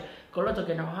vale.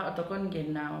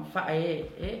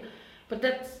 But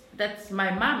that's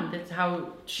my mom. That's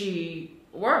how she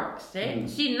works.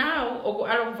 She now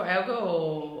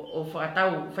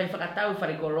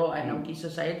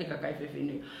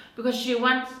because she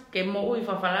wants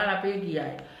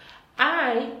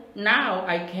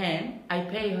I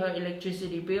pay her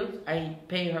electricity bills, I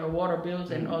pay her water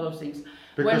bills and all those things.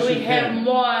 Because when we have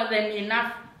more than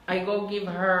enough, I go give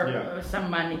her some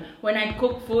money. When I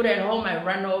cook food at home, I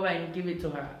run over and give it to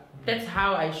her. That's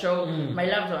how I show my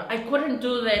love to her. I couldn't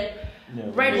do that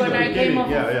when I came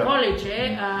off of college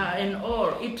and all.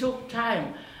 It took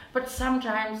time. But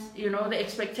sometimes, the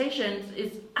expectations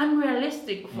is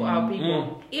unrealistic for our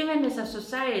people. Even as a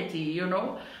society,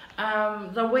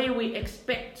 the way we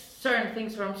expect certain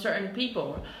things from certain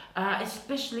people,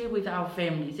 especially with our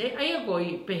families.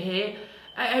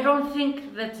 I don't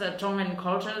think that's a Tongan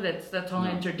culture, that's the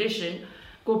Tongan tradition.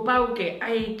 You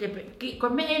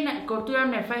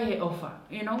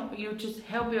just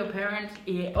help your parents,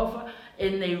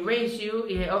 and they raise you,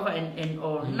 and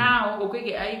all. Now,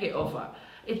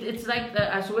 it's like the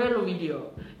Asuelo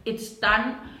video. It's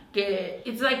done.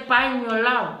 It's like buying your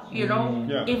love,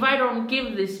 If I don't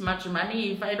give this much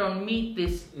money, if I don't meet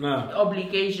this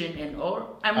obligation and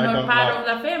all, I'm not part of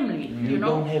the family, You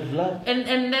don't have love.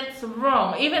 And that's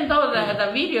wrong. Even though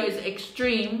the video is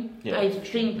extreme, I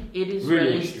think it is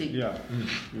really realistic.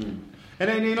 And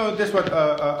then, that's what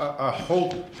I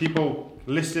hope people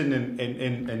listen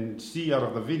and see out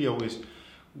of the video is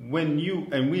when you,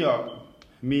 and we are,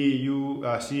 me, you,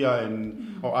 Sia,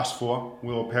 or us four,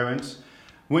 we're all parents.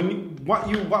 When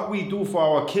what we do for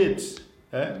our kids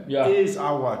is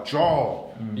our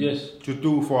job to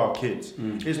do for our kids.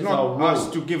 It's not us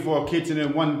to give for our kids and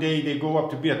then one day they grow up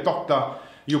to be a doctor.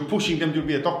 You're pushing them to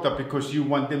be a doctor because you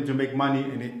want them to make money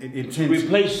and it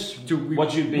replace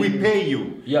what you've been. We pay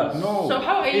you. Yes. No. So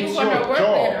how are you going to work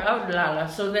that out, Lala,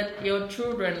 so that your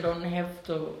children don't have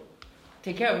to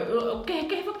take care of it? Okay,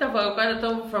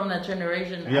 from the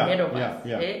generation ahead of us.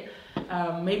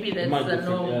 Maybe that's the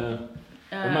norm.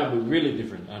 It might be really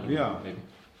different. I don't know, maybe.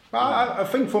 I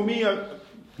think for me,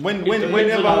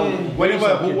 whenever,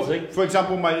 for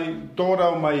example, my daughter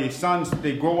or my sons,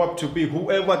 they grow up to be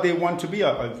whoever they want to be.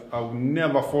 I'll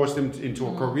never force them into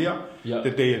a career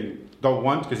that they don't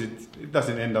want because it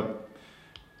doesn't end up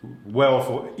well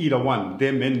for either one,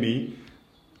 them and me.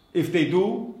 If they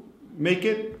do make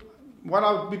it,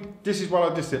 this is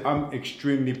what I just said. I'm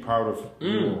extremely proud of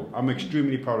you all. I'm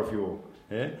extremely proud of you all.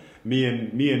 Yeah? Me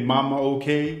and Mom are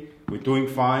okay. We're doing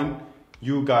fine.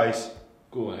 You guys,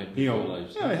 go ahead.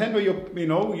 Handle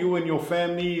your, you and your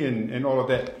family and all of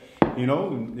that.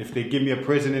 If they give me a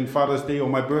present in Father's Day or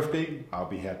my birthday, I'll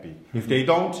be happy. If they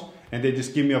don't, and they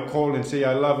just give me a call and say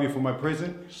I love you for my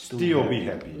present, still be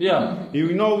happy. Yeah.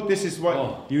 This is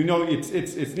what it's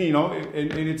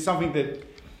and it's something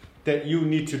that you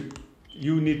need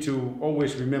to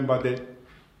always remember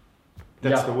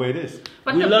that's the way it is.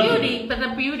 But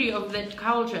the beauty of that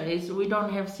culture is we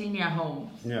don't have senior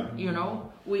homes. Yeah.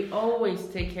 We always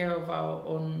take care of our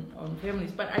own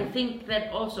families. But I think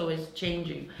that also is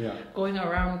changing. Yeah. Going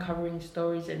around covering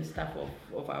stories and stuff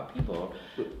of our people.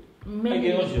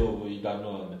 Many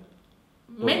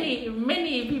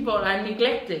people are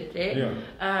neglected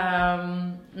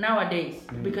nowadays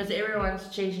because everyone's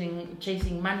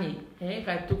chasing money.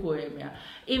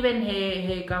 Even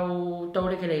he kau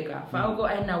taurekereka fa go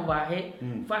ai na wahe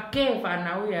fa ke fa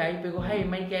na ui ai pe go hai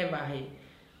mai ke wahe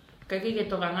ka ke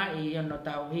tokanga I no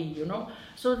tau hi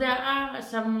so there are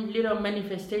some little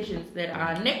manifestations that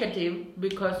are negative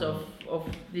because of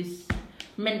this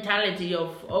mentality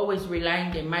of always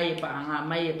relying the mai pa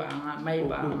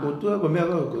ko tu ko me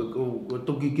ko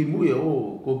to ki mu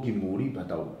ko ki muri pa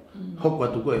tau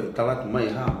hokwa tu ko talat mai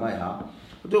ha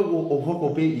to o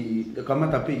hoko pe I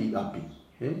kamata pe I api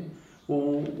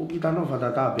o kita no fa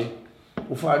ta pe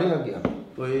o fa re ki api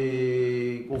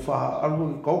o fa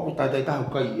algo ko ta kai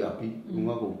api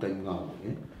nga ko tai nga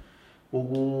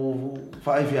o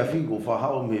fa fi afi ko fa ha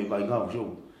o me mai nga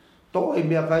so to e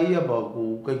me kai ba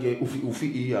ko ke ufi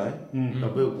ia ta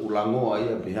pe ko lango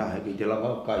ai pe ha ke te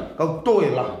langa kai ka to e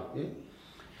la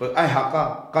ai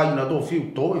haka kai na do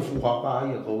fi to e fu haka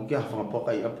ai ko ke fa pa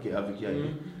kai ap ke api ki ai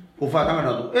ko fa tanga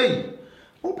na do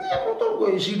o pe ko to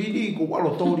ko siridi ko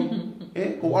alo tori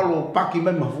ko alo paki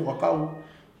me mafu akau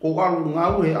ko alo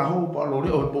ngau he aho pa lo re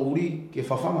o pouri ke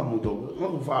fa fama muto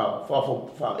ko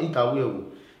fa ita wi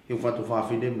e fa to fa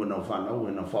fide mo na fa na o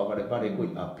na fa pare ko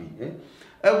api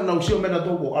na usio me na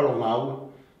to ko alo ngau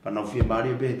pa na fi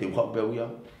mari be te ko be uya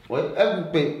o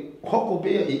pe hoko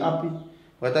pe I api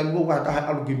wa ta mo ka ta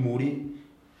alo ki muri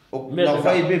na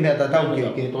fai be me ta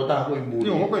ke to ta ko muri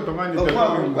yo ko to ngani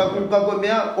ka ko me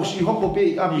o si hoko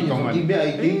pe api ki me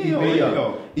ai ki be ya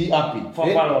I api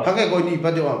ha ke ko ni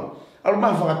pa te wa alo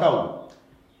ma fa tau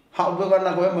ha o ga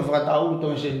na ko me fa tau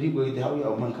to se ndi ko te ha ya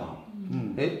o man ka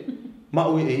ma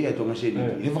o e to se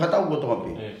ndi fa tau ko to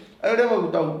pe ai re ma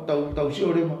tau si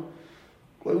o re ma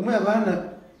ko me ga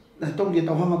na to ke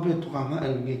tau ha pe to ka ma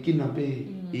nge kina pe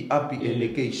I api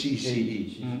ele ke si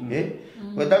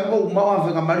wa ta ko ma wa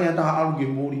fa mari ta alu ki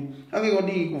muri ake ko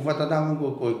ni ko fa ta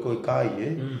ko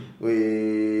kai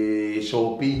we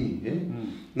shopping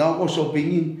na ko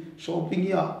shopping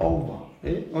ya over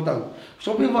o ta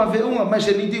shopping va ve unha mais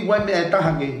seniti wa me ta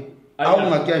ha ke au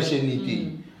nga ke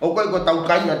seniti o ko tau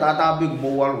kai ta bi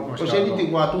mo wa ko seniti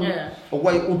wa tu o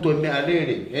ko uto me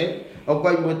alere o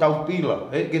ko mo tau pila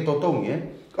ke totong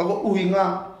ka ko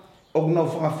uhinga o no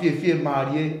fa fie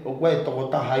mari o ko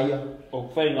to ta haia o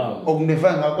fainga o ne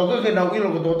fainga ko ke na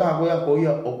wilo ko ta ko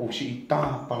ya o ku si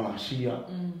ta palasia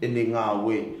ene nga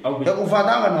we ya ku fa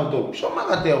ta na to so ma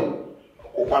ka te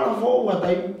o mala fo wa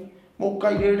tai mo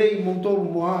kai re mo to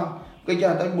mo ha ke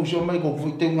ja tai mo so mai ko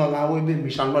fu te nga we be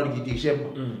mi san mari ki se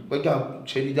ko ja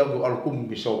che ni da ko al kum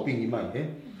mi so ping mai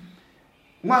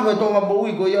ma ko to ma bo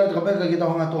wi ko ya ka ba ka ta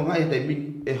nga to nga e tai mi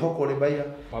e hoko le ba ya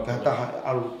ka ta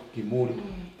al ki muri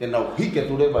ke na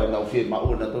hike tu le ba na fi ma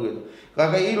o na to ke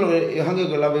ka ilo hange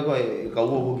ko lave ko ka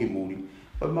wo ki muri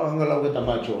pa ma hanga lave ta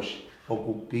ma Josh o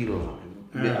ku pilo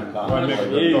me anga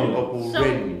o ku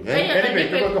ren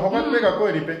ko hoka pe ka ko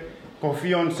ripe ko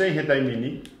fiance he dai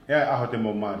mini a ho te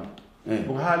mo mani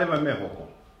ko ha le ma me hoko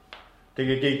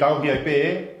ke tau hi pe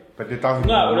pa te tau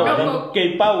ke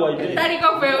pau ai pe tari ko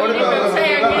pe o ni pe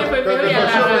sai ke pe ya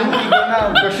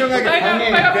ko shunga ke hange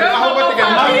ke a ho te ke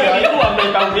mari ai ku me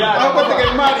tau ya a ho te ke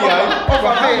mari ai o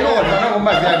fa hai no na ko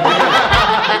ma ya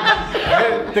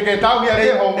te ke tau hi ai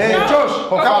ho Josh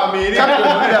ho ka mi ri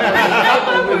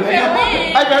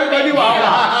ai pe ni wa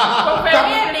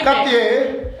ka tie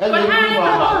ko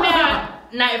ha me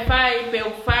na fai pe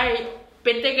fai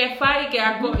pete ke fai ke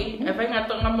ako e fai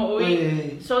ngato nga mo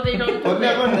so they don't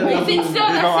is it still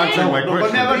the same ko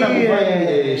me ga na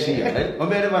si o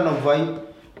me re va no vai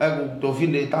aku to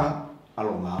fin de ta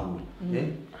alo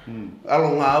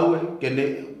ngau ke ne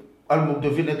al mo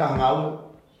to fin de ta ngau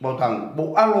mo tang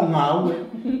bo alo ngau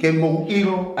ke mo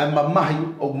ilo a mamai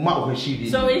o ma o si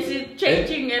so is it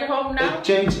changing at home now it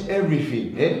change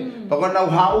everything pa ko na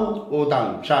hau o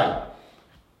tang sai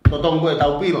to tong ko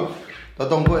tau pilo to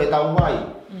tong ko tau vai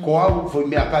Ko au foi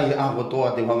mea kai a ko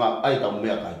toa te wanga ai tau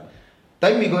mea kai.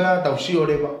 Taimi ko ia tau sio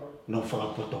rewa no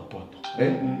whakapoto.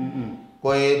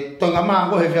 Ko e tonga maa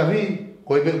ko he whiawhi,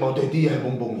 ko e pekpau te tia he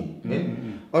bongbongi.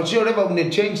 Ko sio rewa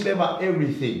une change rewa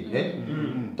everything.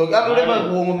 Toki alo rewa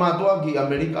uongo mātua ki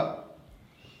Amerika,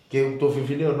 ke to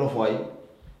whiwhine o nofo ai.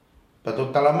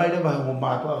 Pato talamai rewa uongo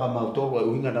mātua ka mautoa e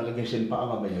uhinga naka ke sen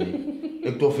paanga mai ai.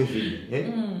 E to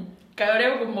whiwhine. Kai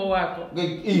oreo ko mo ako.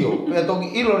 Iyo, pe toki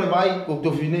ilo rewa ai ko to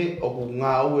whiwhine o ko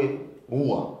ngā ue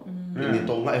ua. Ni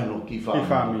to nga no ki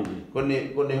family.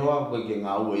 Kone hoa ko ke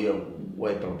nga ue ia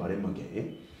ue propare mange.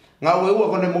 Nga ue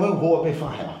ua kone mohe hoa pe fa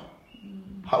ha.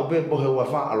 Ha upe mohe ua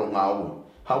fa alo nga ue.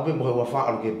 Ha upe mohe ua fa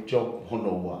alo ke job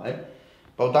hono ua,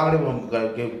 Pau tangare mo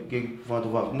ke fa to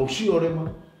fa mo si ore ma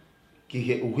ki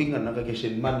he uhinga na ka ke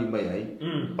sen mani mai ai.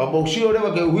 Pa mo si ore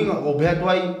ma ke uhinga ko be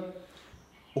ai.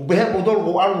 O be mo dol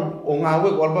ko alo o nga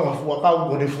ue ko alba ka fu ka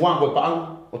ko ne fuang ko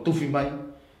pa o tufi mai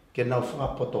ke na fa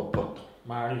poto.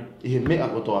 Mari. I mea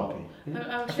ko to ape.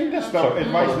 I think that's the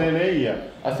advice nene ia.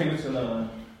 I think it's another.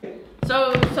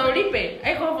 So Lipe,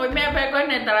 ai ko foi mea pa ko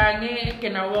ne tarangi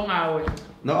ke na wonga oe.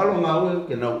 Na alo ngawe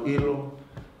ke na ilo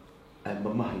ai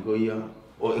mama ko ia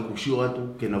o e kusio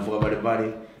atu ke na fuga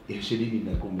bare e sedini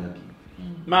na kumaki.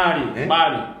 Mari.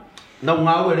 Na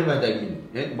ngawe re ba dai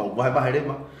ba ba re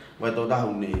ma. Wa to da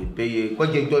hune pe ko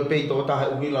je to pe to ta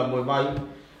u hila mo vai.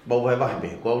 Ba ba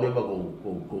pe ko re ba ko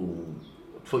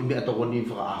foi mea to ni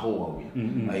fra a ho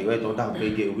ai ai to ta pe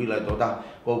ke u hila to ta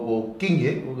ko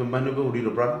kinge ko manu ko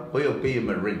little brother ko yo pay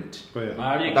my rent.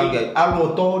 Mari. Tangai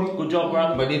alo tori. Good job,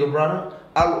 brother. My little brother.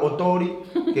 Al otori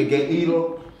ke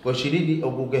ilo ko siridi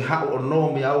o ke ha o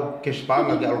no me au ke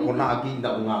spanga ke al kona aki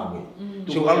na ngawe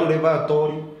so alu leva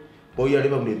tori ko ia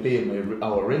leva me pay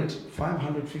our rent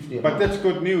 550 but that's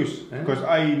good news because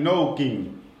I know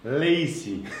King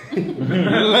lazy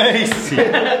lazy this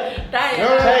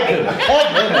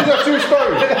is a true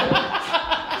story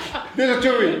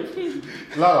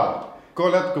Lala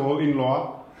ko let go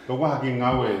in-law ko wa ki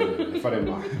ngawe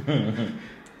farema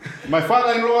my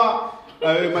father-in-law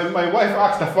my wife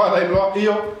asked the father-in-law,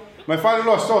 my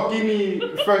father-in-law saw Kini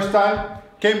first time,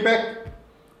 came back,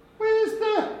 where's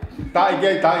the... Tai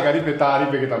gari pe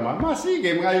kita ma. Masih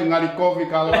game ngayon ngari coffee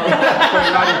ka la.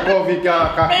 Ngari coffee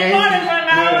ka candy.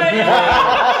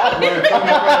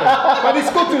 But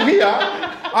it's good to hear.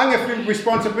 Ang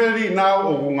responsibility now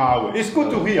o ngawe. It's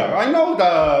good to hear. I know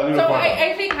the little So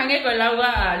I think hange ko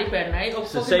lawa liper nai o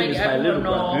the same as my little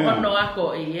brother. No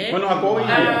ako iye. Ono ako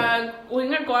iye.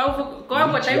 Uinga ko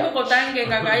tai ko tange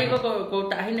kakai ko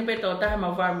tahin pe to ta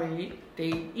ma family.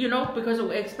 They, you know, because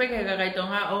we expect kakai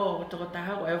tonga to ta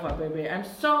ha whatever baby. I'm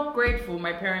so grateful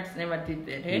my parents never did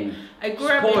that. Hey, I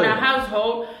grew up in a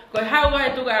household ko how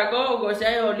I to go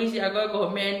say o lisi ago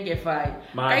ko men ke fai.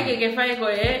 Kai ke fai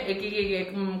ko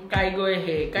kai go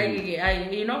he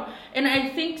you know, and I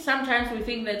think sometimes we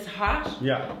think that's harsh,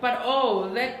 but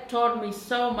that taught me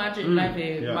so much in life.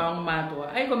 Maung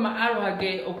matua ai ko maalo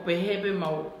hage o pehebe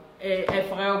mau e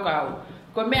frau kau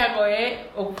ko me ko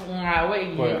o ngawe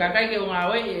i kai ke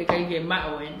ngawe kai ke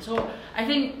mauen. So I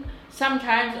think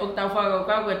sometimes o tau fa ko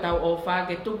tau o fa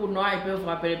ke tu no ai pe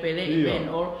fra pele ben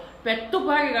or pe tu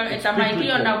pa ke tamai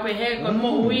ki ona pehe ko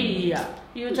mo ui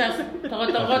you just to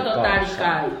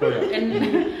tarikai and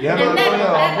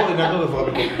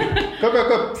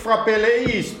Kaka frapele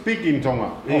I speaking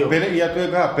tonga. Pele ia tu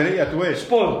ga pele ia tu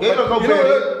sport. E ko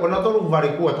pele ona to vari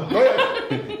kuata.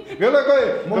 Vela ko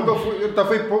ta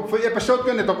foi episode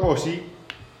que ne to kosi.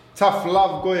 Tough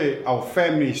love go our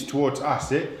families towards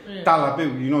us Tala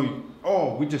you know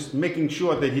we're just making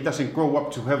sure that he doesn't grow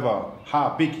up to have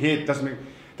a big head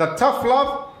the tough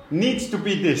love needs to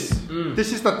be this.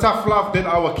 This is the tough love that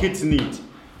our kids need.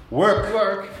 Work.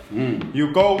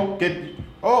 You go get.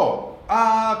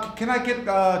 Can I get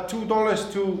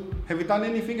 $2 to? Have you done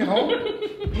anything at home?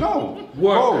 No.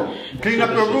 Work. Go clean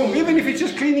up your room, even if it's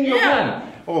just cleaning your room.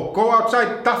 Or go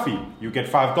outside, Duffy. You get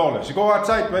 $5. You go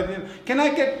outside, but can I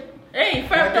get? Hey, $5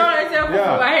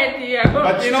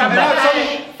 But you know,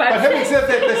 but having said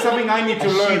that, there's something I need to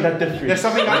learn. There's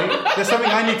something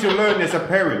I need to learn as a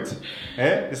parent.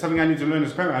 There's something I need to learn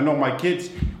as a parent. I know my kids,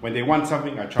 when they want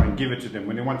something, I try and give it to them.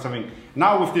 When they want something,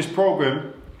 now with this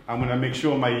program, I'm gonna make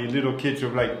sure my little kids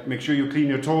will make sure you clean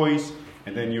your toys.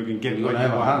 And then you can get what you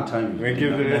want. I'm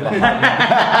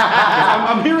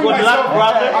hearing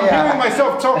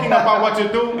myself talking about what to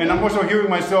do, and I'm also hearing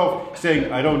myself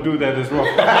saying I don't do that as well.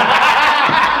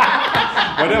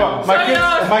 whatever.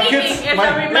 My kids.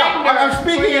 I'm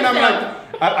speaking and I'm like.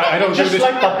 I don't just do this.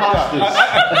 Like the pastors.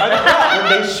 When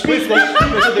they speak to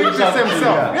themselves.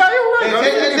 Yeah, you're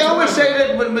right. They always say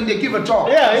that when they give a talk.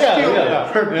 Yeah.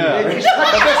 Touch me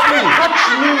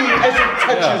as it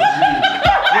touches you.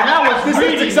 When I was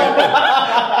reading example,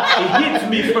 it hits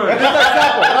me first.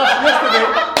 This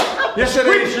example.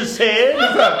 Yesterday, just said.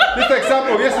 This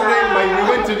example. Yesterday, we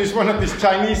went to one of these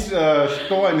Chinese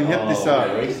store and he had this.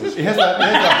 He has a.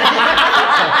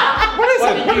 What is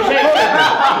it? What did you say?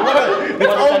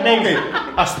 What's the name?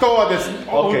 A store that's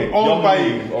owned by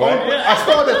a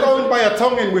store that's owned by a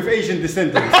Tongan with Asian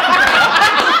descendants.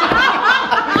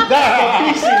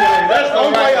 That's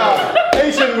owned by a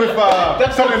Asian with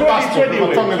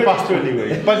Tongan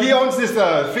passport. But he owns this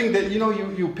thing that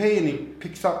you pay and he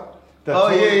picks up.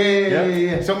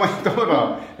 Yeah. So my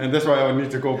daughter, and that's why I need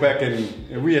to go back and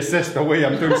reassess the way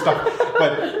I'm doing stuff.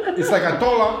 But it's like $1.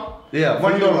 Yeah,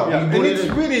 $1. Yeah. And it's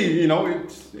really,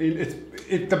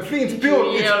 the thing's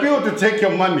built. It's built to take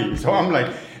your money. So I'm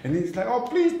like, and he's like, oh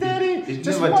please, Daddy,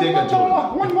 just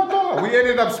 $1 more. We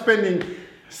ended up spending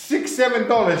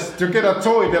 $6-7 to get a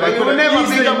toy that I could have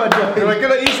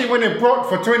easily went and brought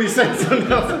for 20 cents.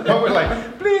 I was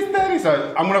like, please, Daddy.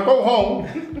 So I'm gonna go home.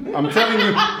 I'm telling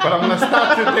you, but I'm gonna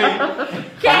start today.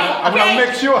 I'm gonna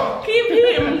make sure. Keep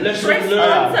him responsible.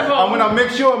 I'm gonna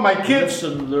make sure my kids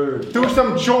do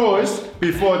some chores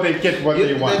before they get what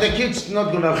they want. The kids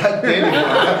not gonna like that anymore.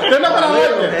 They're not gonna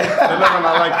like it. They're not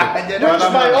gonna like it. Where's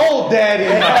my old daddy?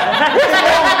 Where's my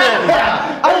old daddy?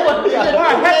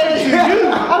 What happened to you?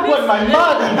 I want my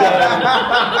money, daddy.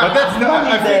 But that's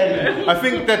I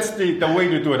think that's the way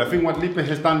to do it. I think what Lipe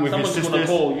has done with his sisters. Someone's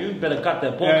gonna call you. Better cut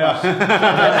that podcast.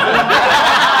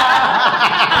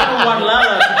 I don't want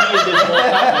Lala to be in this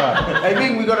podcast. I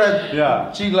think we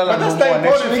gotta see Lala. But that's the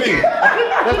important thing.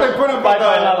 That's the important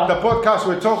about the podcast.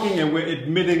 We're talking and we're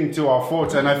admitting to our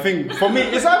faults. And I think for me,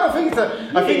 it's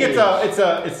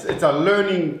a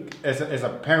learning as a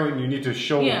parent. You need to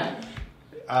show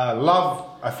love.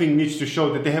 I think needs to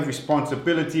show that they have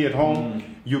responsibility at home.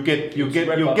 You get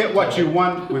what you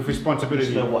want with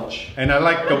responsibility. And I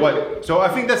like the what. So I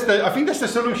think that's the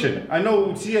solution. I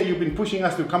know, Sia, you've been pushing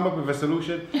us to come up with a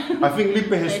solution. I think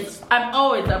Lipe I'm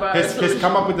always about has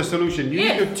come up with a solution. You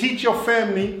need to teach your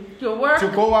family to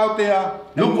go out there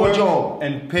and work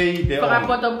and pay their own.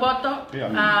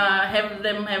 Have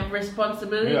them have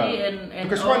responsibility and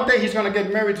because one day he's gonna get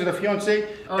married to the fiance,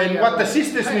 what the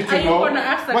sisters need to know. What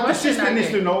the sister needs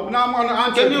to know. No, I'm gonna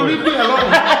answer. Can you leave me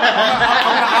alone?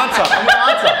 I'm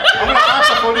gonna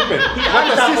answer for Lipe.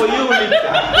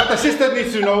 What the sister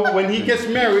needs to know when he gets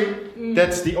married.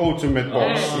 That's the ultimate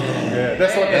boss.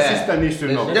 That's what the sister needs to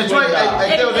know. That's why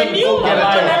I tell them to go get a job.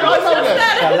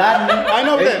 I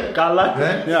know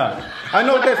that. Yeah. I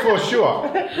know that for sure.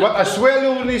 What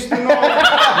Asuelu needs to know.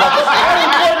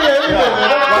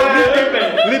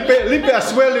 Lipe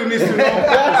Asuelu needs to know.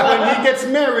 When he gets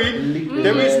married,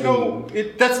 there is no.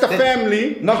 That's the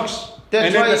family.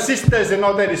 And then the sisters and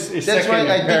all that is that's second. That's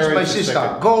why I teach my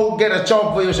sister. Go get a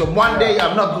job for yourself. One day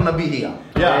I'm not gonna be here.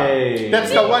 Yeah,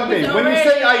 that's the one day. When you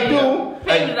say I do,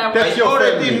 that's your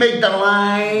already family. make the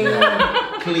line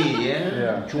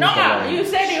clear. No, you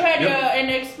said you had an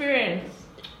experience.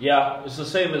 Yeah, it's the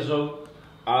same as well.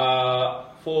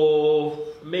 For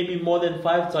maybe more than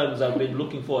 5 times I've been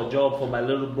looking for a job for my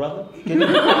little brother. He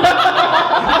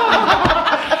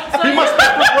must be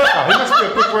a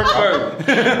quick worker.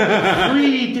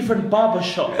 3 different barber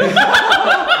shops.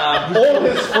 All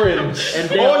his friends.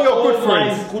 And all your good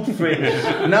friends. Good friends.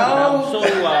 No. So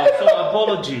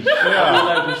apologies. I would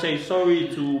like to say sorry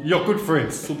to your good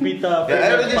friends. To Peter.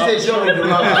 I already say sorry to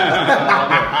Lala.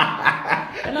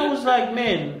 And I was like,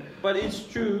 man, but it's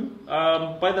true.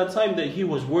 By the time that he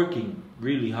was working,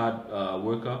 really hard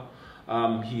worker,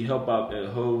 he helped out at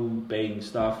home, paying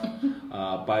stuff,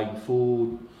 buying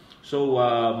food. So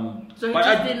he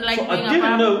just didn't like being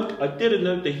I didn't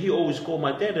know that he always called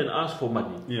my dad and asked for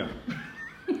money. Yeah.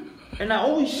 And I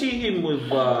always see him with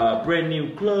brand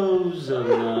new clothes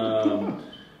and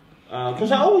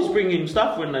because I always bring him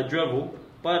stuff when I travel.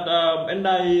 But and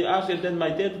I asked him, then my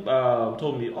dad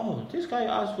told me, oh, this guy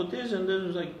asked for this, and then it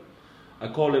was like, I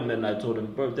called him and I told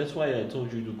him, bro, that's why I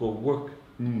told you to go work.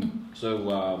 So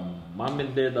mom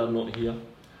and dad are not here.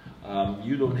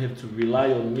 You don't have to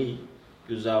rely on me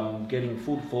because I'm getting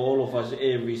food for all of us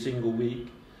every single week.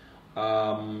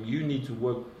 You need to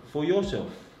work for yourself.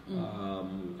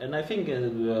 And I think I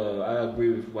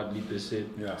agree with what Lipe said.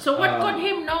 Yeah. So what got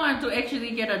him now to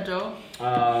actually get a job?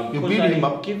 You beat him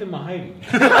up. Give him a hiding.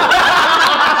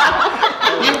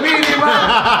 You beat him up.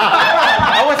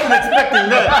 I wasn't expecting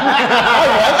that.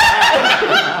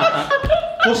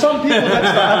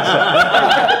 that's the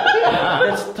answer.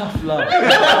 That's tough love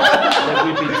that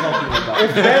we've been talking about.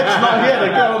 If Dad's not here, the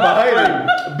girl behind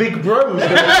him, big bro's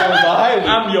gonna go behind him.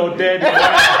 I'm your daddy.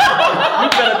 You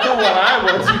better do what I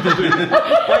want you to do.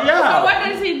 But So yeah, what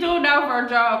does he do now for a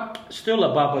job? still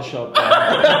a barbershop.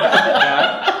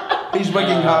 He's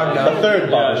working hard now. The third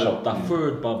barbershop. The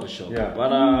third barbershop. Yeah.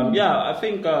 But I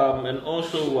think, and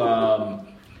also,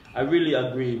 I really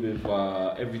agree with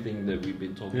everything that we've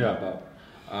been talking about.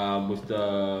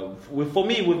 For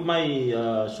me, with my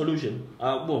solution.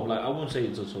 I won't say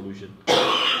it's a solution.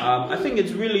 I think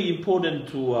it's really important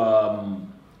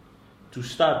to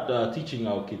start teaching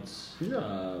our kids.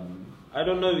 Yeah. I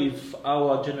don't know if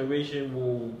our generation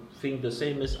will think the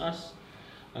same as us.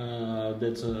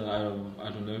 That's I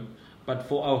don't know. But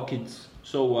for our kids,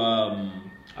 so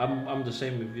I'm the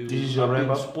same with you. This is your I've been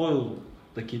wrap-up? spoiled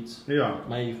the kids. Yeah.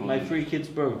 My 3 kids,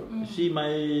 bro. See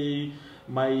my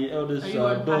eldest Are you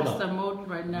on daughter, pasta mode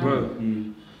right now? bro.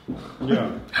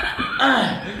 Yeah.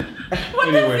 What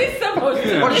Anyway. is this supposed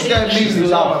to What be? does that mean to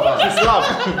love? She's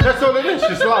loved. That's all it is.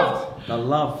 She's loved. The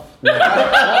love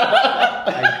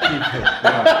I give her.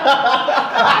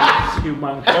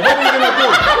 Human. But what are you gonna do?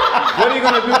 What are you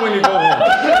gonna do when you go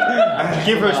home?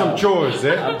 Give her some chores,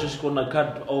 eh? I'm just gonna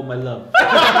cut all my love.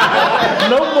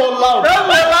 No more love. No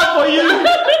more love for you,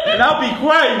 and I'll be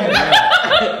crying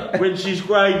when she's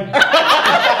crying.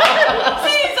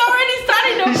 See, he's already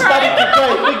starting to He's cry. starting to cry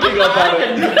thinking about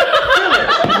it.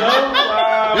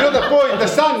 You know the boy, the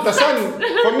son.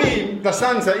 For me, the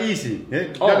sons are easy.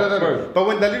 Eh? Right. But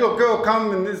when the little girl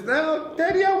comes and is, oh,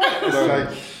 Daddy, I want. It's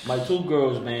like, My 2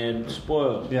 girls, man,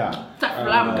 spoiled. yeah. Tough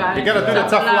love, guys. You gotta do the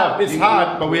tough love. It's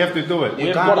hard, but we have to do it. You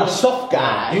What a can't. soft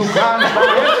guy. You can't.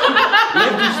 We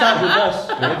have to start with us.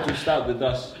 We have to start with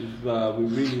us. If we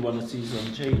really want to see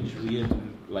some change, we have to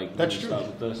That's true. start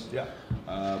with us. Yeah.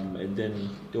 And then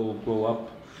they'll grow up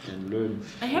and learn.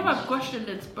 I have a question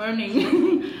that's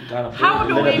burning. Gotta How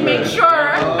do let we it make burn. sure?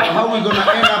 How are we gonna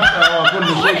end up our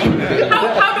conversation?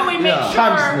 How do we make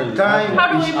sure? Time How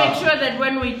do we is make up. sure that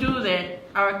when we do that,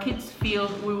 our kids feel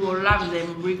we will love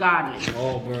them regardless,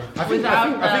 Oh, bro. without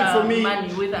I think for me,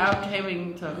 money, without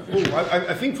having to.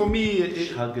 I think for me,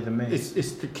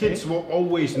 it's the kids will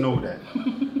always know that.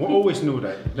 Will always know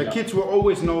that. The kids will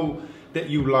always know that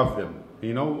you love them.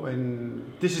 You know,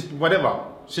 and this is whatever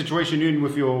situation you're in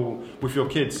with your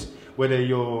kids, whether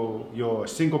you're a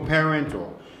single parent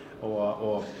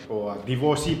or a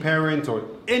divorcee parent, or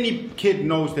any kid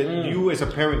knows that you as a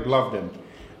parent love them.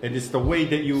 And it's the way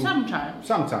that you... Sometimes.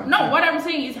 Sometimes. No, what I'm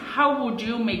saying is, how would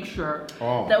you make sure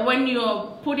that when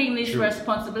you're putting these True.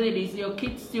 responsibilities, your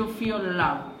kids still feel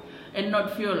love and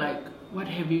not feel like, what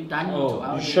have you done to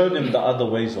our You show them the other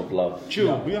ways of love. True,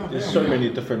 yeah. There's so many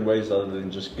different ways other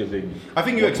than just giving. I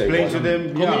think you what they explain want. to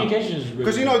them. Communication is really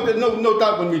Because you know, no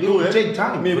doubt when we do will it, take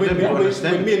time when for them to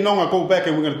understand. me and Nonga go back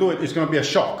and we're going to do it, it's going to be a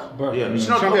shock. Yeah, it's It's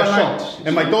not going to be a overnight. shock.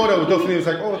 And my daughter will definitely was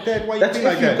like, oh, Dad, why That's you if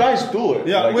think like you that? guys do it.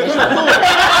 Yeah, Like, we're that's going to do it.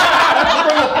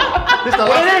 This is the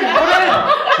last.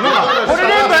 Put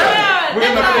it in, man. We're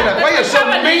going to do that. Why are you so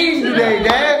mean today,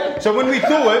 Dad? So when we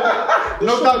do it,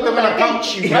 no doubt they're going to come.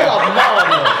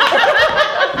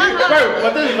 Bro,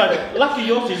 but this is like, lucky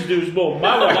yours is do more.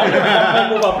 My one, I can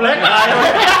move a black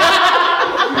eye.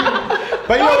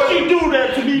 But you Why know would you do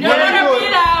that to me? You're man? gonna be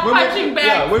the punching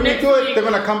bag when we next do it, week. they're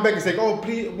gonna come back and say, "Oh,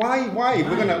 please, why?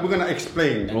 We're gonna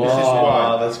explain. This is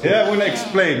Wow, why. that's good. Yeah, we're gonna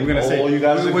explain. We're gonna say, Oh, you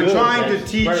guys are we're good. trying to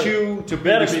That's teach better. you to be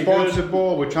Better be good.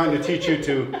 responsible. We're trying to teach you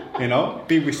to,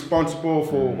 be responsible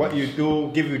for what you do.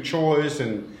 Give you choice,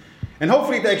 and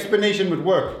hopefully the explanation would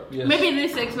work. Yes. Maybe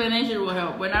this explanation will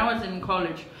help. When I was in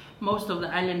college, most of the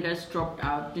islanders dropped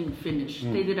out, didn't finish.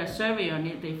 They did a survey on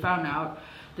it. They found out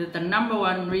that the number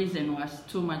one reason was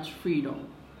too much freedom.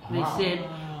 They said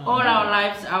all our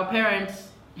lives, our parents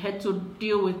had to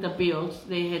deal with the bills.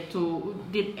 They had to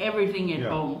did everything at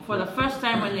home. For the first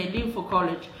time when they leave for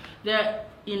college,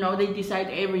 they decide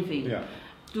everything. Yeah.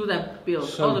 Do the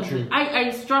bills. So all the true. things. I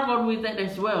struggled with that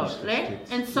as well, right?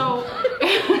 And so,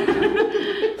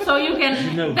 so you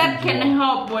can that can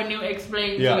help when you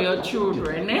explain Yeah. to your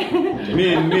children.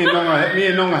 Me and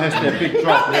Nonga has that big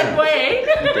drop. Not that way.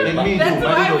 And me That's too,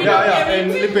 my why little we girl. don't Yeah, get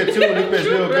and it. Lippe too. Lippe's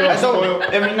little girl. So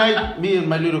every night, me and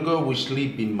my little girl will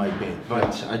sleep in my bed.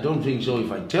 But I don't think so. If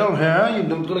I tell her you're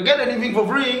not gonna get anything for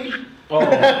free, You're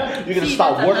gonna See,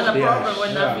 start that's working. another problem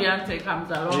when Yeah. the fiance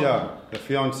comes along. Yeah, the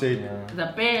fiance. The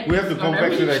bed. We have to is go gonna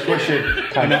back to be- that question.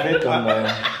 Kind of it on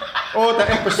All the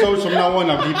episodes from now on,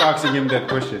 I'll keep asking him that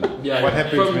question. Yeah, What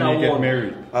happens from when now you get on.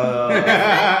 married?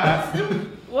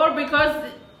 Well, because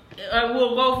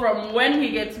we'll go from when he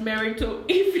gets married to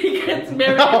if he gets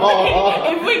married.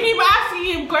 If we keep asking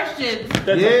him questions. That's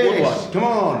a good one. Come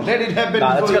on, let it happen.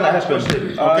 Nah, it's gonna happen.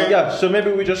 Okay. Yeah, so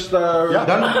maybe we just Done?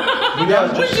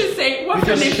 We should say we're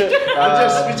finished.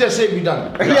 We just say we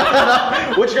done.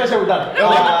 What you guys say we're done?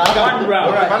 One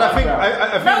round. Right. But I think,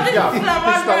 this is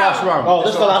the last round. Oh,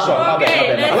 this is the last one. Okay,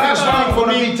 Okay. let's Last go. round for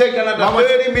me take another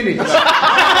 30 minutes.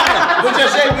 We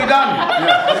just say we done.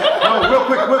 No, real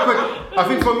quick. I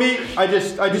think for me, I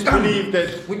just believe that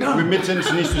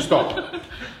remittance needs to stop.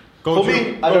 For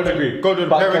me, I don't agree. Go to the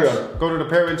But carry parents. on. Go to the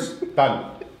parents. Done.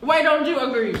 Why don't you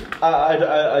agree?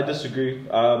 I disagree.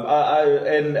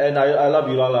 I love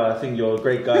you, Lala. I think you're a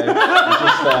great guy.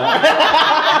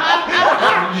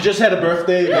 You just had a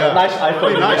birthday. Yeah. Nice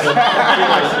iPhone. Nice.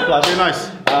 Very nice.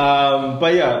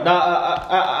 But yeah,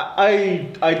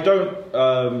 I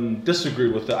don't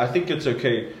disagree with it. I think it's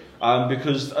okay.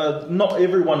 Because not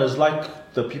everyone is like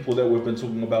the people that we've been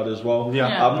talking about as well.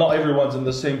 Yeah. Not everyone's in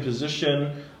the same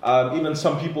position. Even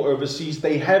some people overseas,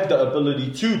 they have the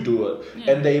ability to do it,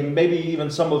 and they maybe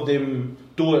even some of them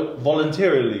do it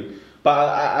voluntarily. But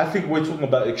I think we're talking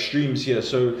about extremes here.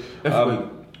 So,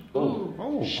 And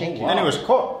it was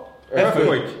caught.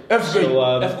 Earthquake.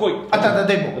 Earthquake.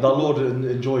 The Lord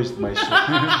enjoys my soul.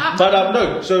 But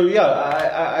no, so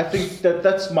yeah, I think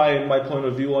that's my point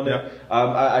of view on it.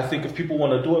 I think if people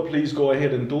want to do it, please go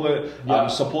ahead and do it.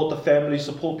 Support the family,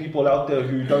 support people out there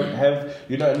who don't have,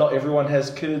 not everyone has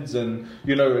kids, and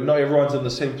not everyone's in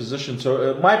the same position.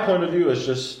 So my point of view is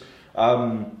just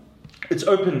it's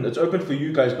open for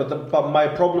you guys, but my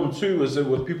problem too is that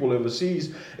with people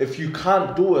overseas, if you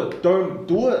can't do it, don't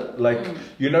do it.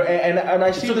 And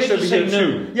I see It's this okay over to say here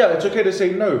too. no. Yeah, it's okay to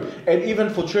say no. And even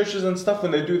for churches and stuff,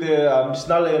 when they do their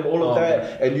snale and all of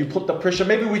that, and you put the pressure,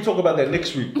 maybe we talk about that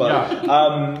next week, but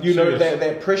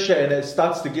that pressure, and it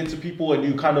starts to get to people, and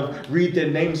you kind of read their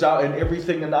names out and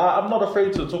everything, and I'm not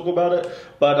afraid to talk about it,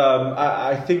 but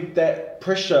I think that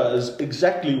pressure is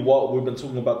exactly what we've been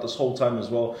talking about this whole time as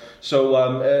well. So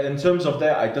in terms of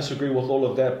that, I disagree with all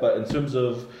of that, but in terms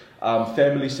of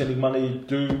family sending money,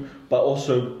 but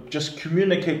also just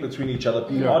communicate between each other,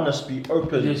 be honest, be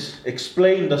open,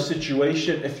 explain the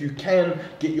situation. If you can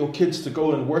get your kids to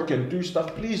go and work and do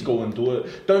stuff, please go and do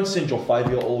it. Don't send your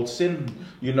 5-year-old, send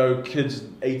kids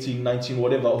 18, 19,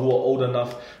 whatever, who are old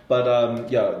enough. But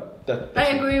I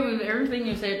agree with everything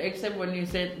you said, except when you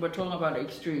said we're talking about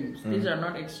extremes. These are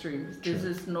not extremes. This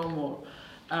is normal.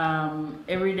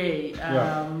 Every day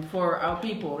for our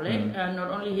people, not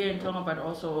only here in Tonga but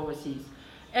also overseas.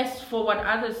 As for what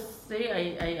others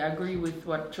say, I agree with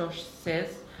what Josh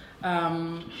says.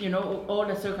 All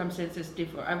the circumstances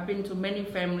differ. I've been to many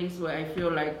families where I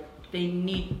feel like they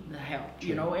need the help,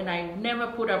 and I never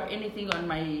put up anything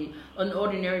on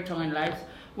ordinary Tongan lives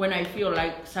when I feel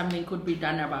like something could be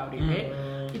done about it.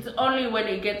 It's only when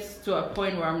it gets to a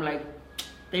point where I'm like,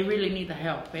 they really need the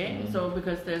help. So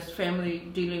because there's family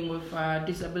dealing with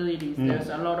disabilities, there's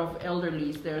a lot of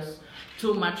elderlies, there's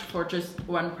too much for just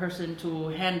one person to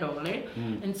handle.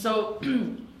 And so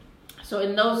so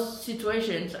in those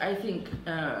situations, I think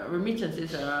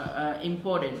remittances are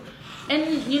important.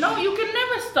 And you can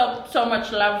never stop so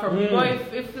much love from people.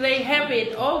 If they have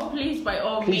it, please, by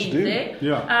all means.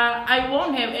 I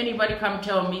won't have anybody come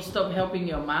tell me stop helping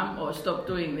your mom or stop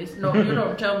doing this. No, you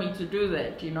don't tell me to do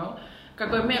that.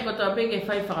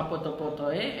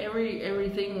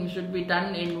 Everything should be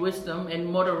done in wisdom and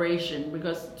moderation,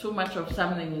 because too much of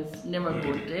something is never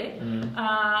good.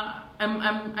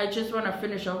 I just want to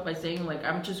finish off by saying,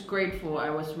 I'm just grateful.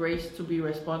 I was raised to be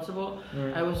responsible.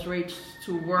 I was raised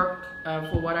to work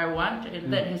for what I want,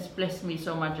 and that has blessed me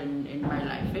so much in my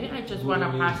life. I just want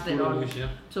to pass that on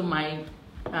to my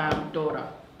daughter.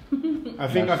 I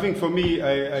think for me,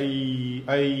 I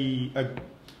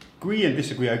agree and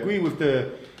disagree. I agree with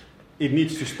it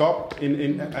needs to stop.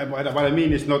 What I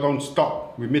mean is not don't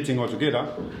stop remitting altogether.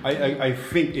 I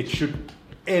think it should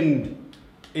end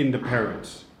in the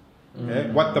parents.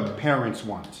 What the parents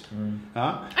want.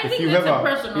 I think that's a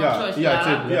personal choice.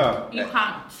 You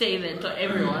can't say that to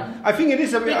everyone. I think it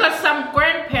is because some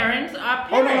grandparents are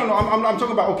parents. Oh no! I'm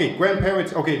talking about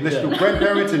grandparents. Let's do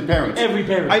grandparents and parents. Every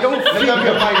parent. I don't think.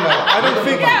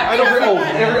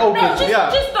 Every old person.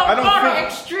 Just don't go to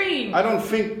extreme. I don't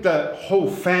think the whole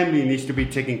family needs to be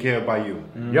taken care of by you.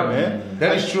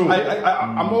 That is true.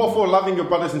 I'm all for loving your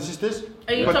brothers and sisters.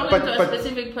 Are you talking to a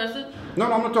specific person?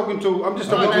 No, I'm not talking to. I'm just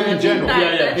talking to in general.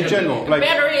 In general,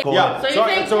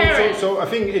 So I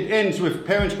think it ends with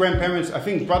parents, grandparents. I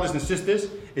think brothers and sisters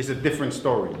is a different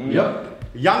story.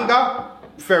 Younger,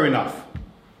 fair enough.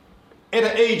 At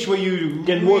an age where you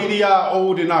really are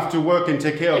old enough to work and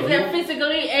take care of you. If they're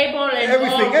physically able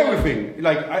and everything.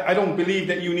 I don't believe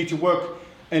that you need to work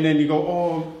and then you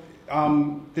go,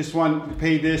 this one,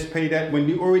 pay this, pay that, when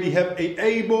you already have a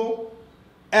able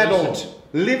adult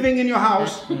living in your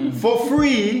house for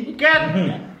free. Tell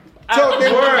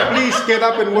them, please get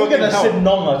up and work and help.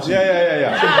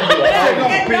 Yeah.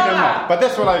 But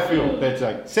that's what I feel. That's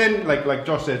like send, like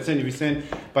Josh said, send if you send.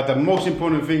 But the most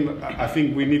important thing I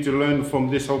think we need to learn from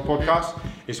this whole podcast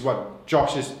is what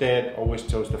Josh's dad always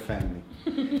tells the family.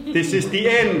 This is the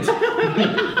end.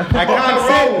 I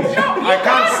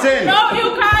can't send. No,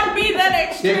 you can't be that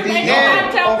extreme. And you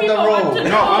can't tell people what to do.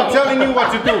 No, I'm telling you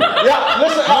what to do. Yeah,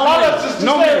 listen,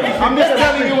 I'm just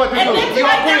telling you what to do. You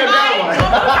are putting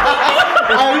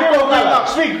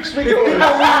Speak.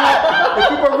 If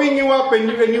people ring you up and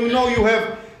you know you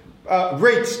have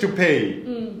rates to pay,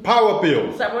 power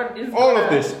bills, all of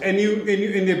this, and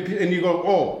you go,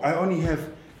 oh, I only have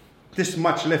this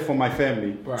much left for my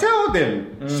family. Right. Tell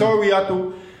them, sorry,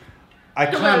 Atu, I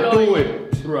can't do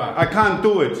it. Right. I can't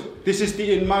do it. This is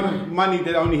the amount of money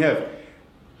that I only have.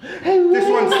 This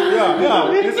one's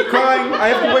it's crying. I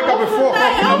have to wake up at 4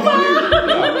 o'clock in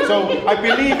the morning. So I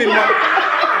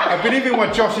believe in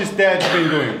what Josh's dad's been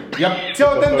doing. Yep.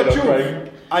 Tell them the truth.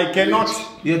 I cannot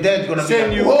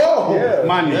send you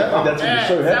money. Yeah. That's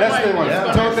so happy. That's the one.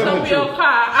 Tell them the truth.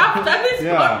 After this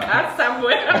podcast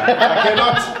somewhere. I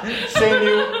cannot send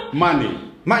you money.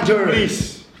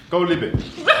 Please go live it.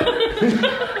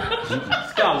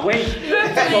 Scott, wait.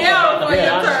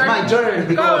 My turn.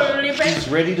 Go live it. He's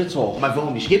ready to talk. My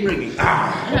phone is keep ringing.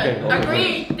 Okay.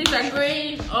 Agree,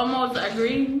 disagree, almost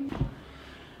agree.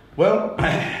 Well,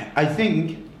 I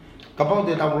think about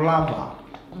the lava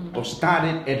or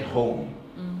started at home.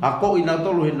 Ako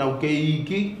inatolo hinau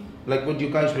keiki, like what you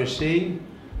guys were saying,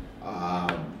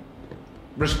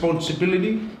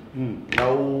 responsibility.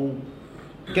 Now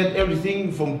get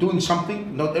everything from doing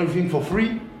something, not everything for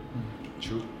free.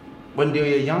 True. When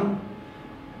they are young,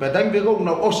 but then they go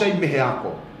now. Also, get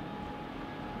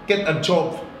a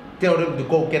job. Tell them to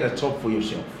go get a job for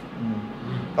yourself.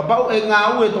 About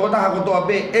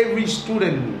every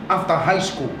student after high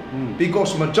school,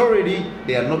 because majority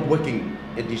they are not working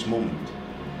at this moment.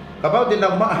 About the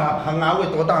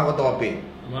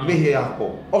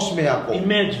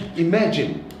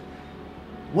imagine.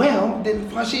 Well, then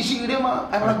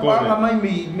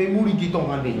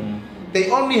they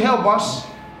only help us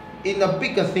in a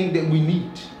bigger thing that we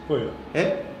need.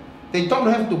 They don't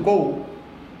have to go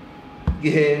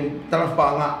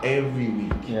every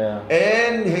week.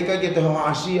 And get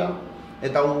Asia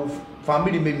at our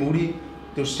family memory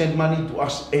to send money to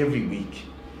us every week.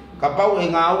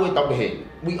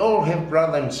 We all have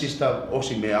brother and sister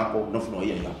Osimeako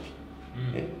Nofnoya Yapi.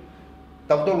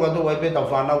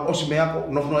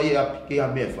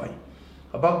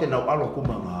 About the now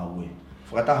Alokuma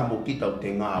Fatahamokita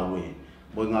Tengawe,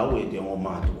 Bongawe de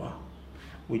Omatua.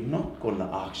 We're not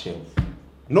gonna ourselves.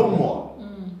 No more.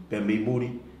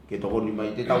 Pemimuri, get only my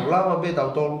lava bed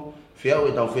out all, fair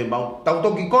without fame out.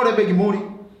 Tautoki Kore Begimuri,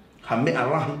 Hame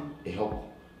Alahi, a help,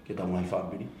 get on my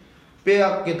family. Pea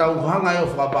get out hanga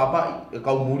of Baba, a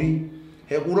Kaumuri,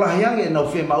 Hekulahang and no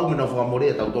fame out of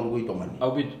Amore, Tautol Witoman.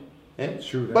 I'll be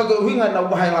sure. But going on a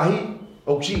Wahalahi,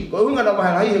 Oxy, going on a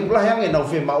Wahalahi, Hekulahang and no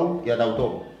fame out,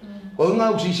 Yadauto. Going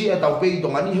out, she see at our pay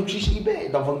Tomani, Hoxi,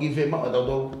 the Fungi fame out at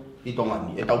Auto,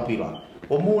 Itomani, at Aupila,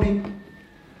 or Muri.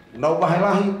 Now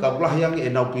Bahalahi, Kablahyang,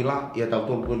 and now Pila, yet out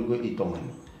of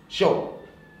Itongan. So,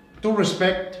 to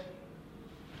respect,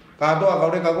 Kado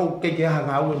Agoreka, take a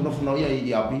hangout, no Noya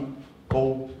Yabi,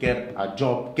 go get a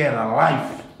job, get a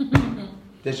life.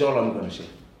 That's all I'm going to say.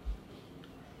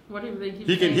 What if they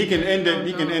he can end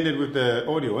it with the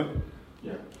audio, eh?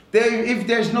 Yeah. If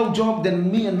there's no job,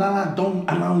 then me and Nana don't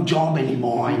announce job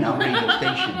anymore in our radio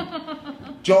station.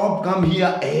 Job come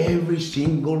here every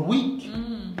single week.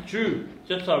 True.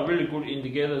 That's a really good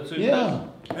indicator too. Yeah.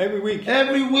 Every week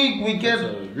we get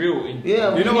a real indicator.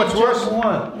 Yeah. You know what's worse?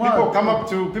 People come up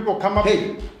to me. People come up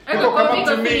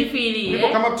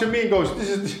to me and goes,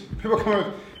 people come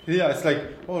up. Yeah, it's like,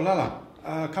 oh Lala,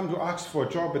 come to ask for a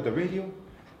job at the radio.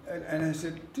 And I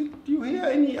said, did you hear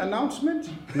any announcement?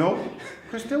 No,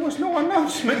 because there was no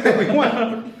announcement that we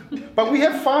want. But we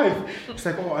have 5. It's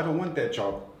like, oh, I don't want that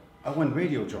job. I want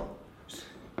radio job.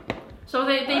 So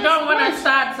they don't want to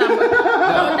start somewhere.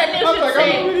 So then you should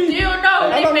say, do you know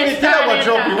Lippe started?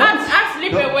 Ask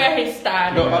Lippe where he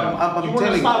started. No, I'm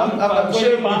telling you, I'm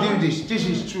sharing with you this. This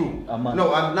is true.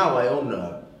 No, now I own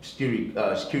a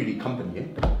security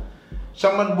company.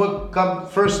 Someone would come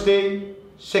first day,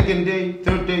 second day,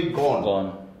 third day,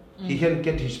 gone. He can't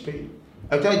get his pay.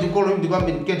 I tried to call him to come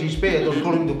and get his pay. I don't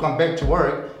call him to come back to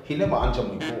work. He never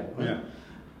answered my phone. Yeah.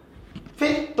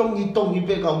 Every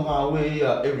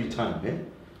time.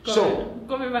 Go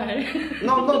by.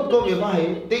 No, not go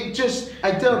by. They just,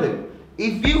 I tell them,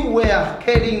 if you were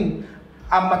carrying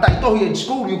a mataitohi in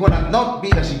school, you're gonna not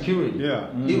be a security. Yeah.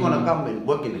 You're gonna come and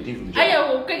work in a different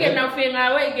job. They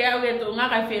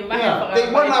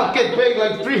wanna get paid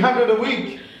like 300 a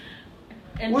week.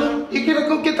 Well, you cannot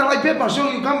go get a light paper,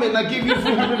 so you come and I give you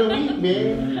 300 a week,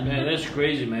 man. Man, that's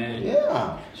crazy, man.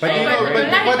 Yeah. But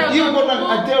you're gonna,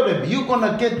 I tell them, you're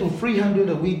gonna get to 300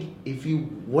 a week if you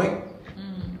work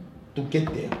to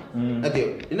get there. I tell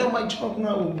you know, my job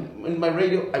now in my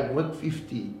radio, I work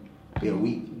 50 a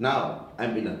week. Now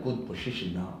I'm in a good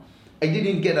position now. I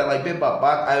didn't get a light paper,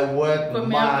 but I work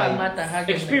my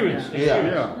experience.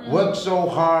 Work so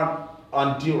hard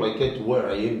until I get to where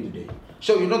I am today.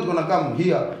 So you're not gonna come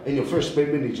here and your first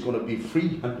payment is gonna be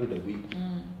 300 a week.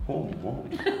 Oh.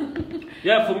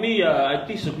 Yeah, for me, I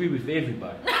disagree with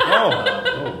everybody.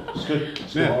 It's good.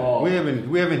 So, we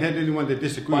haven't had anyone that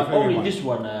disagrees with everyone. Only this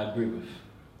one I agree with.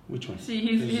 Which one? See,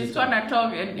 he's gonna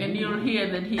talk and you'll hear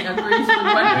that he agrees with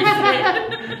what we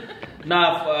say.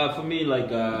 Nah, for me,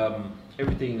 like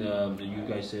everything that you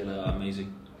guys said are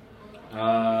amazing.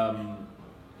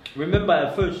 Remember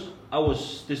at first I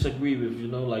was disagree with,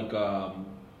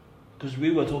 because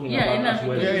we were talking about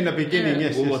Asuelo. Yeah, in the beginning,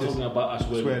 yes. We were talking about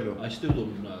Asuelo. I still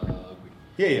don't agree.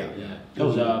 Yeah.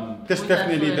 That's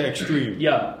definitely the extreme.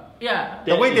 Yeah.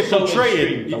 The way they portray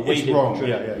it is wrong.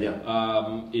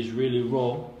 Is really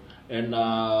wrong, and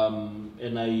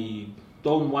I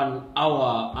don't want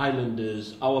our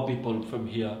islanders, our people from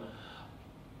here.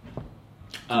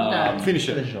 Finish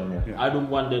it. I don't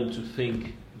want them to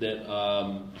think that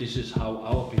this is how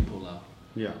our people are.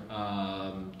 Yeah.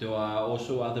 There are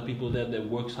also other people there that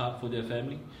works hard for their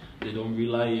family. They don't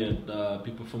rely on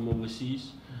people from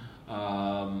overseas.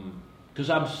 Because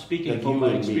I'm speaking from my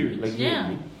experience.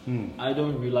 I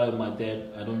don't rely on my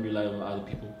dad. I don't rely on other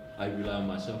people. I rely on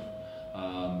myself.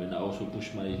 And I also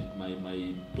push my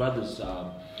brothers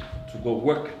to go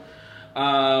work.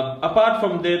 Apart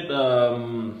from that,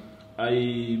 I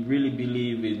really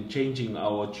believe in changing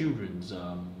our children's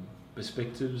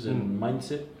perspectives and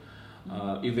mindset.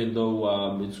 Even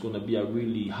though it's going to be a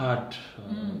really hard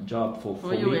job for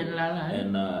you me and Lala.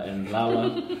 And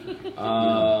Lala.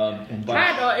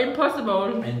 Hard or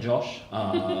impossible. And Josh.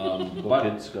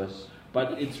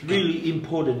 But it's really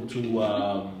important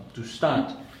to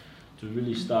start. To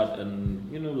really start and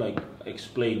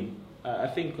explain. I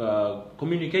think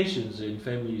communications in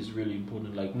family is really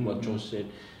important, like what Josh said.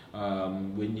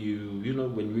 When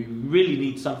when we really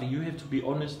need something, you have to be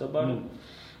honest about it.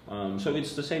 So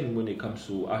it's the same when it comes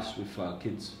to us with our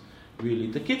kids.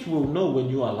 Really, the kids will know when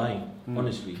you are lying.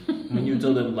 Honestly, when you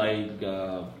tell them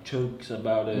jokes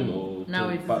about it or now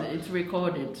it's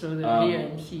recorded, so they hear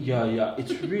and see. Yeah.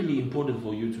 It's really important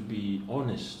for you to be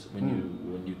honest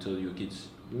when you tell your kids.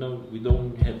 No, we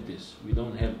don't have this. We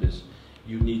don't have this.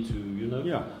 You need to,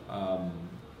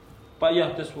 But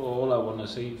that's all I want to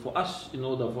say. For us, in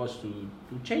order for us to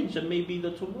change, and maybe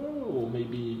the tomorrow, or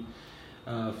maybe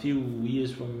a few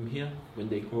years from here, when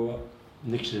they grow up.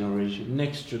 Next generation.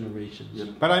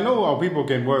 Yep. But I know how people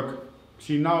can work.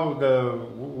 See, now the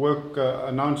work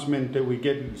announcement that we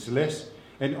get is less.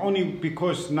 And only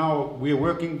because now we're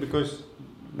working, because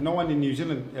no one in New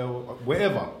Zealand,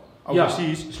 wherever,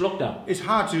 overseas, it's lockdown. It's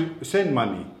hard to send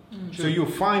money. So you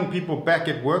find people back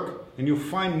at work, and you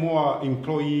find more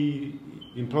employees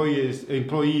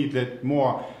that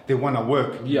more they want to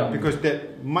work. Because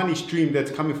that money stream that's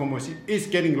coming from overseas is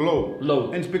getting low.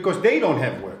 And it's because they don't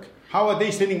have work. How are they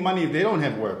sending money if they don't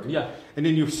have work? And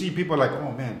then you see people like,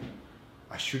 oh man,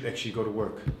 I should actually go to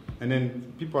work. And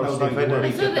then people are starting to work.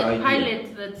 I saw the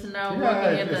pilot that's now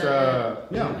working at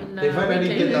they finally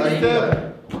get the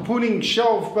idea. Putting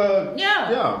shelf. I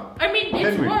mean,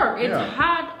 it's work. It's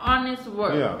hard, honest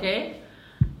work. Okay.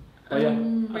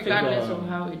 Regardless of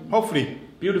how it. Hopefully.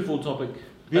 Beautiful topic.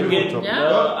 Again,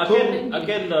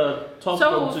 the top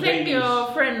so thank your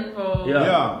friend for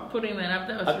putting that up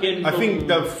there. I think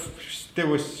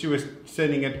she was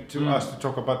sending it to us to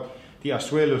talk about the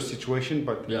Asuelo situation,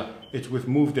 but it's we've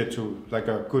moved it to like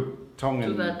a good Tongan.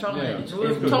 To the Tongan.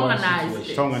 We've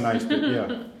Tonganized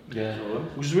it.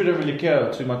 Because we don't really care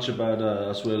too much about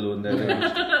Asuelo and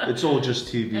that. It's all just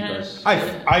TV, guys. I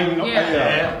know.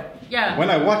 When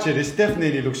I watch it, it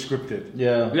definitely looks scripted.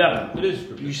 Yeah, it is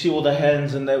scripted. You see all the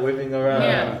hands and that waving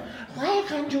around. Why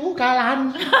can't you,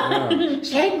 Kalan?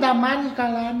 Send the money,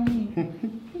 Kalan.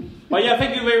 But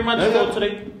thank you very much for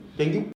today. Thank you.